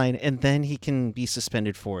has to sign, and then he can be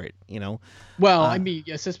suspended for it. Well, I mean,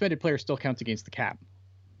 a suspended player still counts against the cap.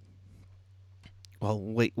 Well,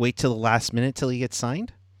 wait till the last minute till he gets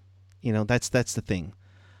signed. That's the thing.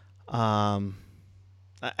 To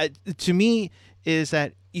me, is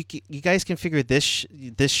that you guys can figure this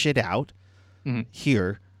shit out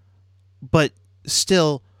here, but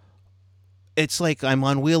still, it's like I'm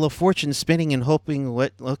on Wheel of Fortune spinning and hoping.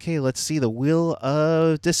 Let's see the Wheel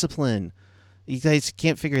of Discipline. You guys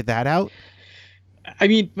can't figure that out. I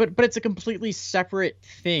mean, but it's a completely separate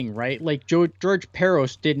thing, right? Like George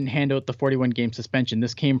Peros didn't hand out the 41 game suspension.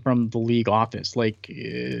 This came from the league office. Like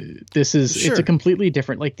this is It's a completely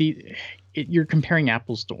different. Like you're comparing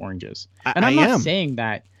apples to oranges. And I'm not saying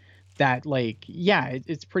that like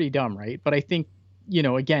it's pretty dumb, right? But I think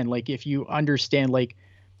again, like if you understand, like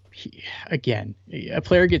again, a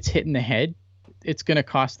player gets hit in the head, it's going to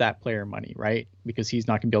cost that player money, right? Because he's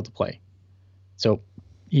not going to be able to play. So.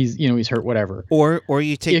 He's hurt, whatever. Or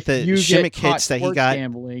you take the shimmick hits that he got.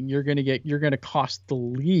 Gambling, you're gonna cost the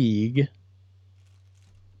league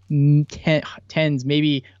tens,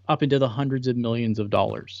 maybe up into the hundreds of millions of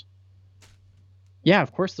dollars. Yeah,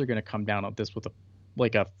 of course they're gonna come down on this with a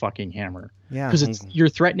fucking hammer. Yeah, because you're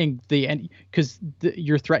threatening the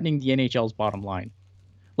NHL's bottom line.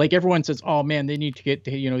 Like everyone says, oh man, they need to get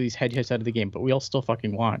these head hits out of the game, but we all still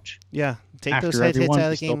fucking watch. Yeah, take after those head hits out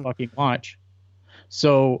of the still game. Fucking watch.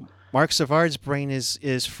 So Mark Savard's brain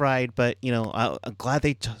is fried, but I'm glad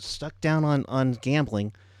they stuck down on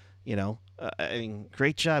gambling. I mean,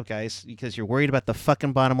 great job, guys, because you're worried about the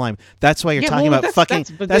fucking bottom line. That's why you're talking about fucking.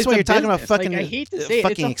 That's why you're talking about fucking. Like, I hate to say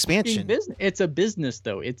fucking it's expansion. Business. It's a business,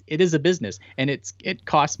 though. It is a business, and it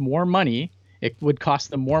costs more money. It would cost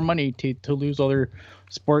them more money to lose other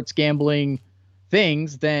sports gambling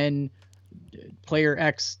things than player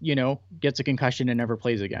X, gets a concussion and never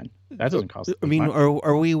plays again. That doesn't cost. I mean,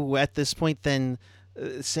 are we at this point then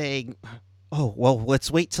saying, oh well,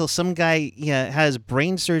 let's wait till some guy has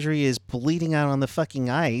brain surgery, is bleeding out on the fucking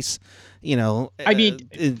ice, I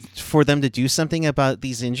mean, for them to do something about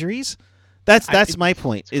these injuries? That's my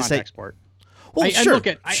point. Is that sport? Well, sure.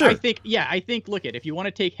 I think look at, if you want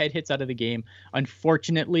to take head hits out of the game,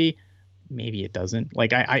 unfortunately, maybe it doesn't.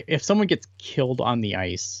 Like if someone gets killed on the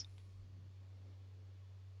ice,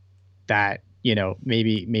 that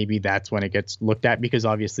maybe that's when it gets looked at, because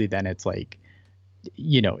obviously then it's like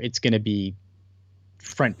it's going to be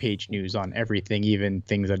front page news on everything, even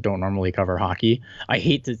things that don't normally cover hockey. I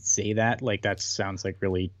hate to say that, like that sounds like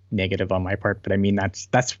really negative on my part, but I mean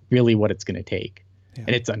that's really what it's going to take. And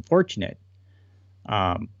it's unfortunate,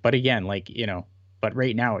 but again, like But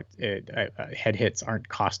right now, head hits aren't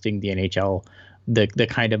costing the NHL the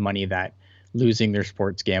kind of money that losing their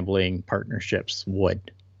sports gambling partnerships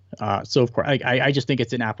would. So of course, I just think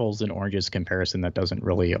it's an apples and oranges comparison that doesn't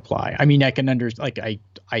really apply. I mean, I can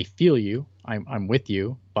I feel you. I'm with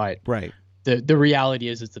you, but Right. The reality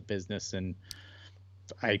is it's a business, and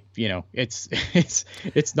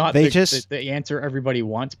it's not the answer everybody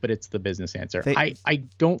wants, but it's the business answer. I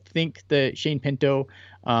don't think the Shane Pinto,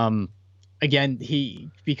 again,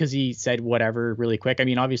 because he said whatever really quick. I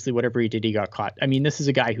mean, obviously whatever he did, he got caught. I mean, this is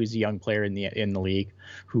a guy who's a young player in the league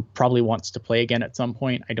who probably wants to play again at some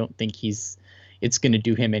point. I don't think it's going to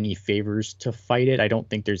do him any favors to fight it. I don't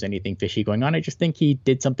think there's anything fishy going on. I just think he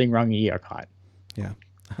did something wrong and he got caught. Yeah.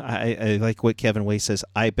 I like what Kevin Way says.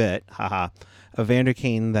 I bet, Evander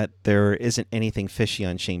Kane, that there isn't anything fishy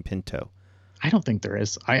on Shane Pinto. I don't think there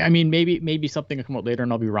is. I mean, maybe something will come out later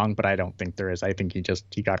and I'll be wrong, but I don't think there is. I think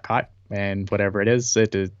he got caught, and whatever it is,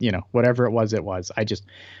 whatever it was, it was. I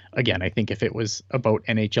think if it was about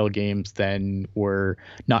NHL games, then we're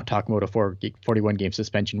not talking about a 41 game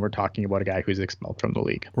suspension. We're talking about a guy who's expelled from the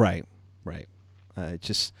league. Right.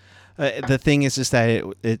 The thing is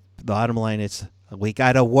that the bottom line is we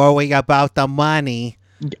got to worry about the money.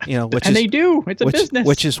 They do. It's a business.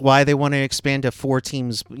 Which is why they want to expand to 4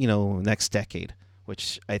 teams, next decade,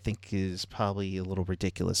 which I think is probably a little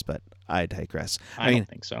ridiculous, but I digress. I don't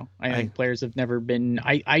think so. I think players have never been.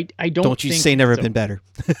 I don't. Don't you say never been better?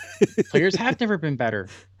 Players have never been better.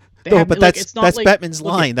 But that's Bettman's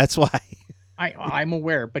line. That's why. I'm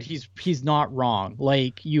aware, but he's not wrong.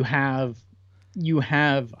 Like you have.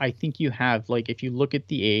 I think you have. Like if you look at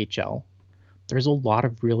the AHL. There's a lot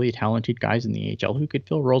of really talented guys in the AHL who could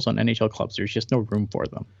fill roles on NHL clubs. There's just no room for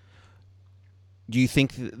them. Do you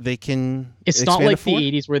think they can? It's not like the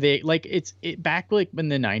 80s where they back like in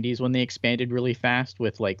the 90s when they expanded really fast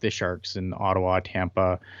with like the Sharks and Ottawa,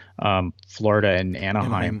 Tampa, Florida, and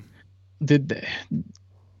Anaheim. The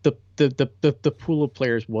pool of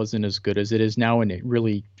players wasn't as good as it is now, and it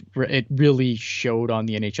really showed on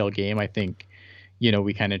the NHL game. I think.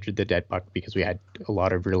 We kind of entered the dead buck because we had a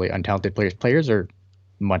lot of really untalented players. Players are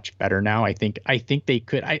much better now. I think they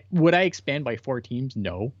could. Would I expand by 4 teams?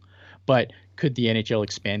 No, but could the NHL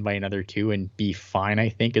expand by another 2 and be fine? I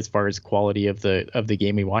think as far as quality of the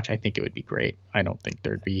game we watch, I think it would be great. I don't think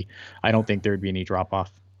there'd be any drop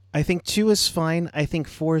off. I think 2 is fine. I think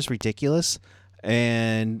 4 is ridiculous,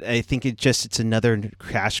 and I think it's another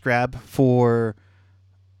cash grab for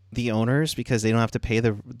the owners because they don't have to pay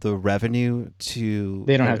the revenue to.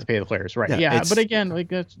 They don't have to pay the players, right? Yeah, but again, like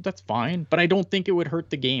that's fine. But I don't think it would hurt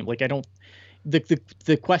the game. Like I don't.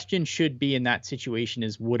 The question should be in that situation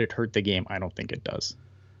is would it hurt the game? I don't think it does.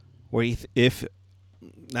 If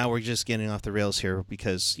now we're just getting off the rails here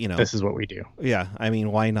because this is what we do. Yeah, I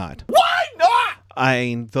mean, why not? Why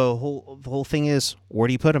not? The whole thing is where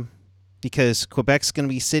do you put them? Because Quebec's going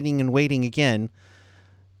to be sitting and waiting again.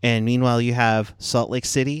 And meanwhile, you have Salt Lake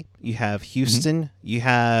City, you have Houston, you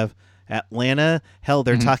have Atlanta. Hell,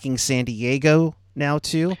 they're talking San Diego now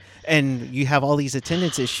too, and you have all these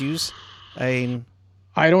attendance issues. I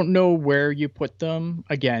don't know where you put them.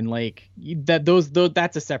 Again, like that.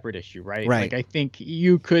 That's a separate issue, right? Right. Like I think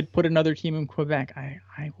you could put another team in Quebec.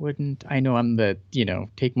 I wouldn't. I know I'm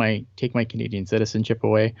take my Canadian citizenship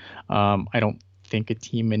away. I don't think a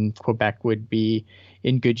team in Quebec would be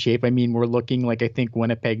in good shape. I mean, we're looking like I think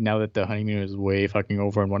Winnipeg, now that the honeymoon is way fucking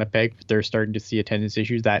over in Winnipeg, they're starting to see attendance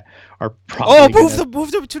issues that are probably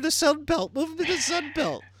move them to the Sun Belt. Move them to the Sun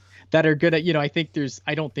Belt. That are good at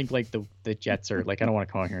I don't think like the Jets are like I don't want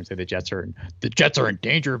to come out here and say the Jets are in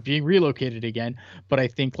danger of being relocated again, but I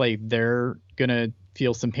think like they're gonna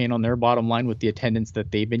feel some pain on their bottom line with the attendance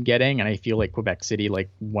that they've been getting, and I feel like Quebec City, like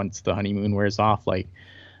once the honeymoon wears off, like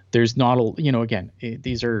there's not again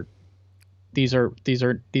these are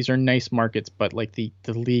nice markets, but like the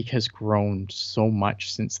league has grown so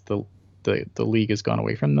much since the league has gone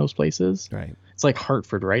away from those places. Right. It's like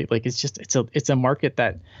Hartford, right? Like it's a market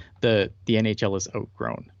that the NHL has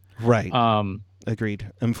outgrown. Right.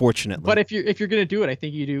 Agreed. Unfortunately. But if you're gonna do it, I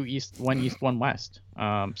think you do east, one west.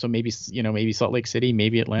 So maybe Salt Lake City,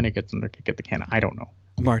 maybe Atlanta gets another kick at the can. I don't know.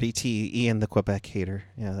 Marty T. Ian the Quebec hater.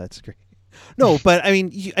 Yeah, that's great. No, but I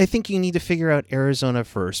mean, I think you need to figure out Arizona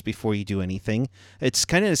first before you do anything. It's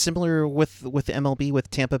kind of similar with MLB with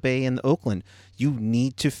Tampa Bay and Oakland. You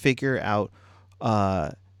need to figure out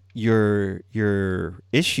your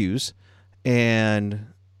issues and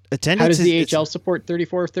attendance. How does the AHL support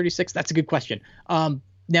 34 or 36? That's a good question.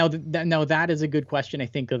 Now that is a good question. I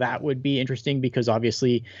think that would be interesting because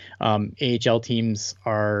obviously AHL teams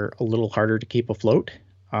are a little harder to keep afloat,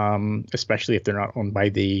 especially if they're not owned by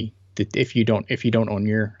the if you don't own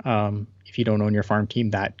your farm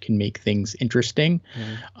team, that can make things interesting.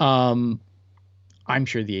 I'm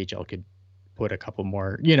sure the HL could put a couple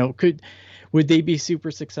more. Would they be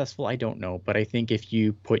super successful? I don't know, but I think if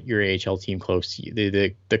you put your AHL team close,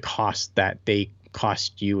 the cost that they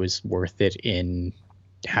cost you is worth it in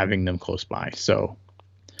having them close by. So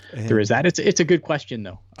there is that. It's a good question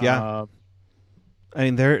though. Yeah. I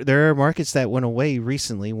mean, there are markets that went away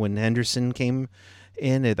recently when Henderson came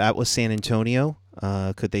in. That was San Antonio.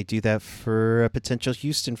 Could they do that for a potential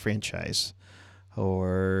Houston franchise?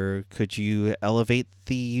 Or could you elevate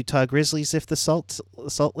the Utah Grizzlies if the Salt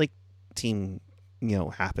Lake team,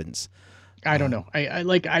 happens? I don't know. I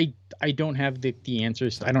don't have the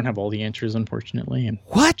answers. I don't have all the answers, unfortunately. And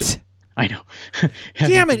what? I know.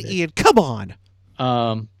 Damn it, Ian! Come on.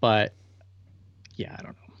 But yeah, I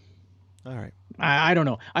don't know. All right. I don't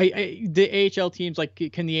know. The AHL teams,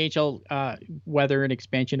 can the AHL weather an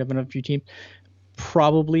expansion of a few teams?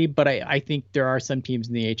 Probably, but I think there are some teams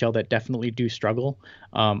in the AHL that definitely do struggle.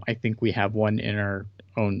 I think we have one in our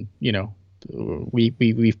own.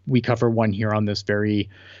 We cover one here on this very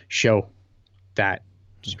show that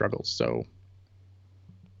struggles. So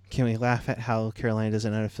can we laugh at how Carolina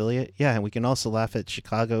doesn't have an affiliate? Yeah, and we can also laugh at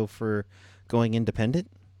Chicago for going independent.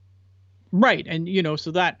 Right, and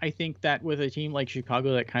so that I think that with a team like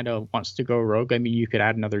Chicago that kind of wants to go rogue, I mean, you could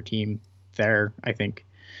add another team there. I think.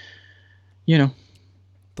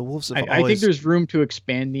 The Wolves I think there's room to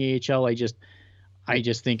expand the AHL. I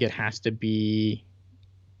just think it has to be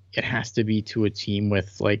to a team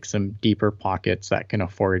with some deeper pockets that can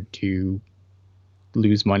afford to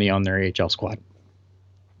lose money on their AHL squad.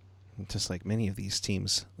 Just like many of these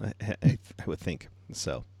teams, I would think.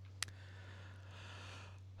 So,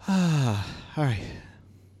 all right.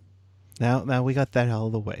 Now we got that out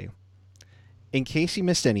of the way. In case you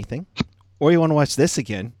missed anything, or you want to watch this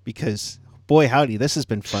again, because boy howdy, this has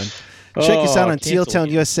been fun. Check us out on Teal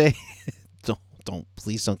USA.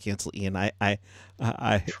 Please don't cancel, Ian. I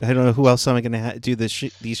don't know who else I'm going to do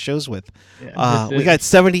these shows with. Yeah, we got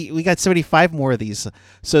 75 more of these.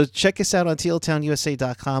 So check us out on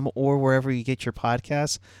tealtownusa.com or wherever you get your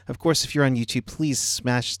podcasts. Of course, if you're on YouTube, please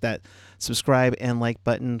smash that subscribe and like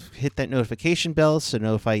button. Hit that notification bell to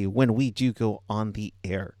notify you when we do go on the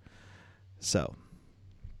air. So,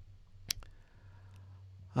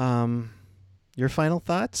 your final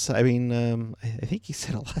thoughts? I mean, I think you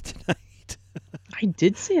said a lot tonight. I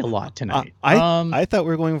did say a lot tonight. I thought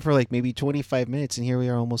we were going for maybe 25 minutes, and here we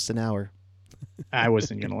are almost an hour. I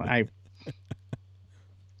wasn't going to lie.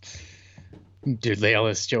 Derail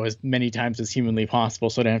this show as many times as humanly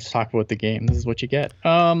possible so I don't have to talk about the game. This is what you get.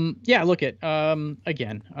 Look at,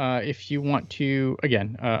 again, if you want to,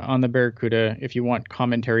 on the Barracuda, if you want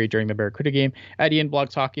commentary during the Barracuda game, at Ian Blog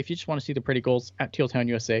Talk, if you just want to see the pretty goals, at Teal Town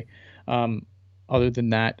USA. Other than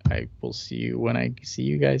that, I will see you when I see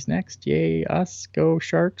you guys next. Yay, us. Go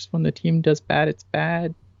Sharks. When the team does bad, it's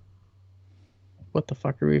bad. What the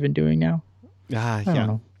fuck are we even doing now? I don't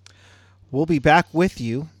know. We'll be back with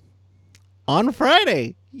you on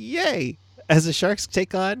Friday. Yay. As the Sharks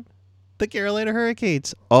take on the Carolina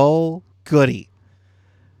Hurricanes. Oh, goody.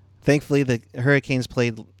 Thankfully, the Hurricanes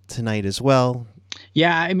played tonight as well.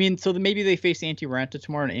 Yeah, I mean, so maybe they face Antti Raanta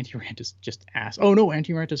tomorrow, and Antti Ranta's just ass. Oh, no,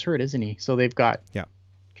 Antti Ranta's hurt, isn't he? So they've got... Yeah.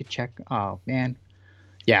 Could check... Oh, man.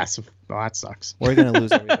 Yeah, so that sucks. We're going to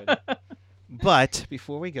lose everybody. But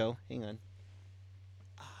before we go, hang on.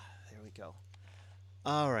 There we go.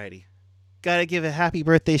 All righty. Got to give a happy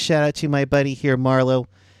birthday shout-out to my buddy here, Marlo.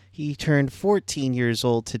 He turned 14 years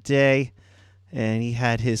old today, and he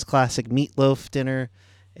had his classic meatloaf dinner,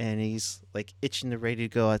 and he's, itching to ready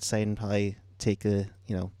to go outside and probably... take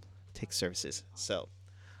services.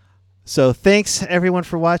 So thanks everyone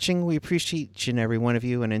for watching. We appreciate each and every one of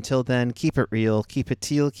you. And until then, keep it real, keep it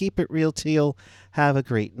teal, keep it real teal. Have a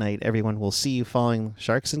great night, everyone. We'll see you following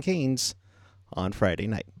Sharks and Canes on Friday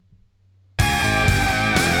night.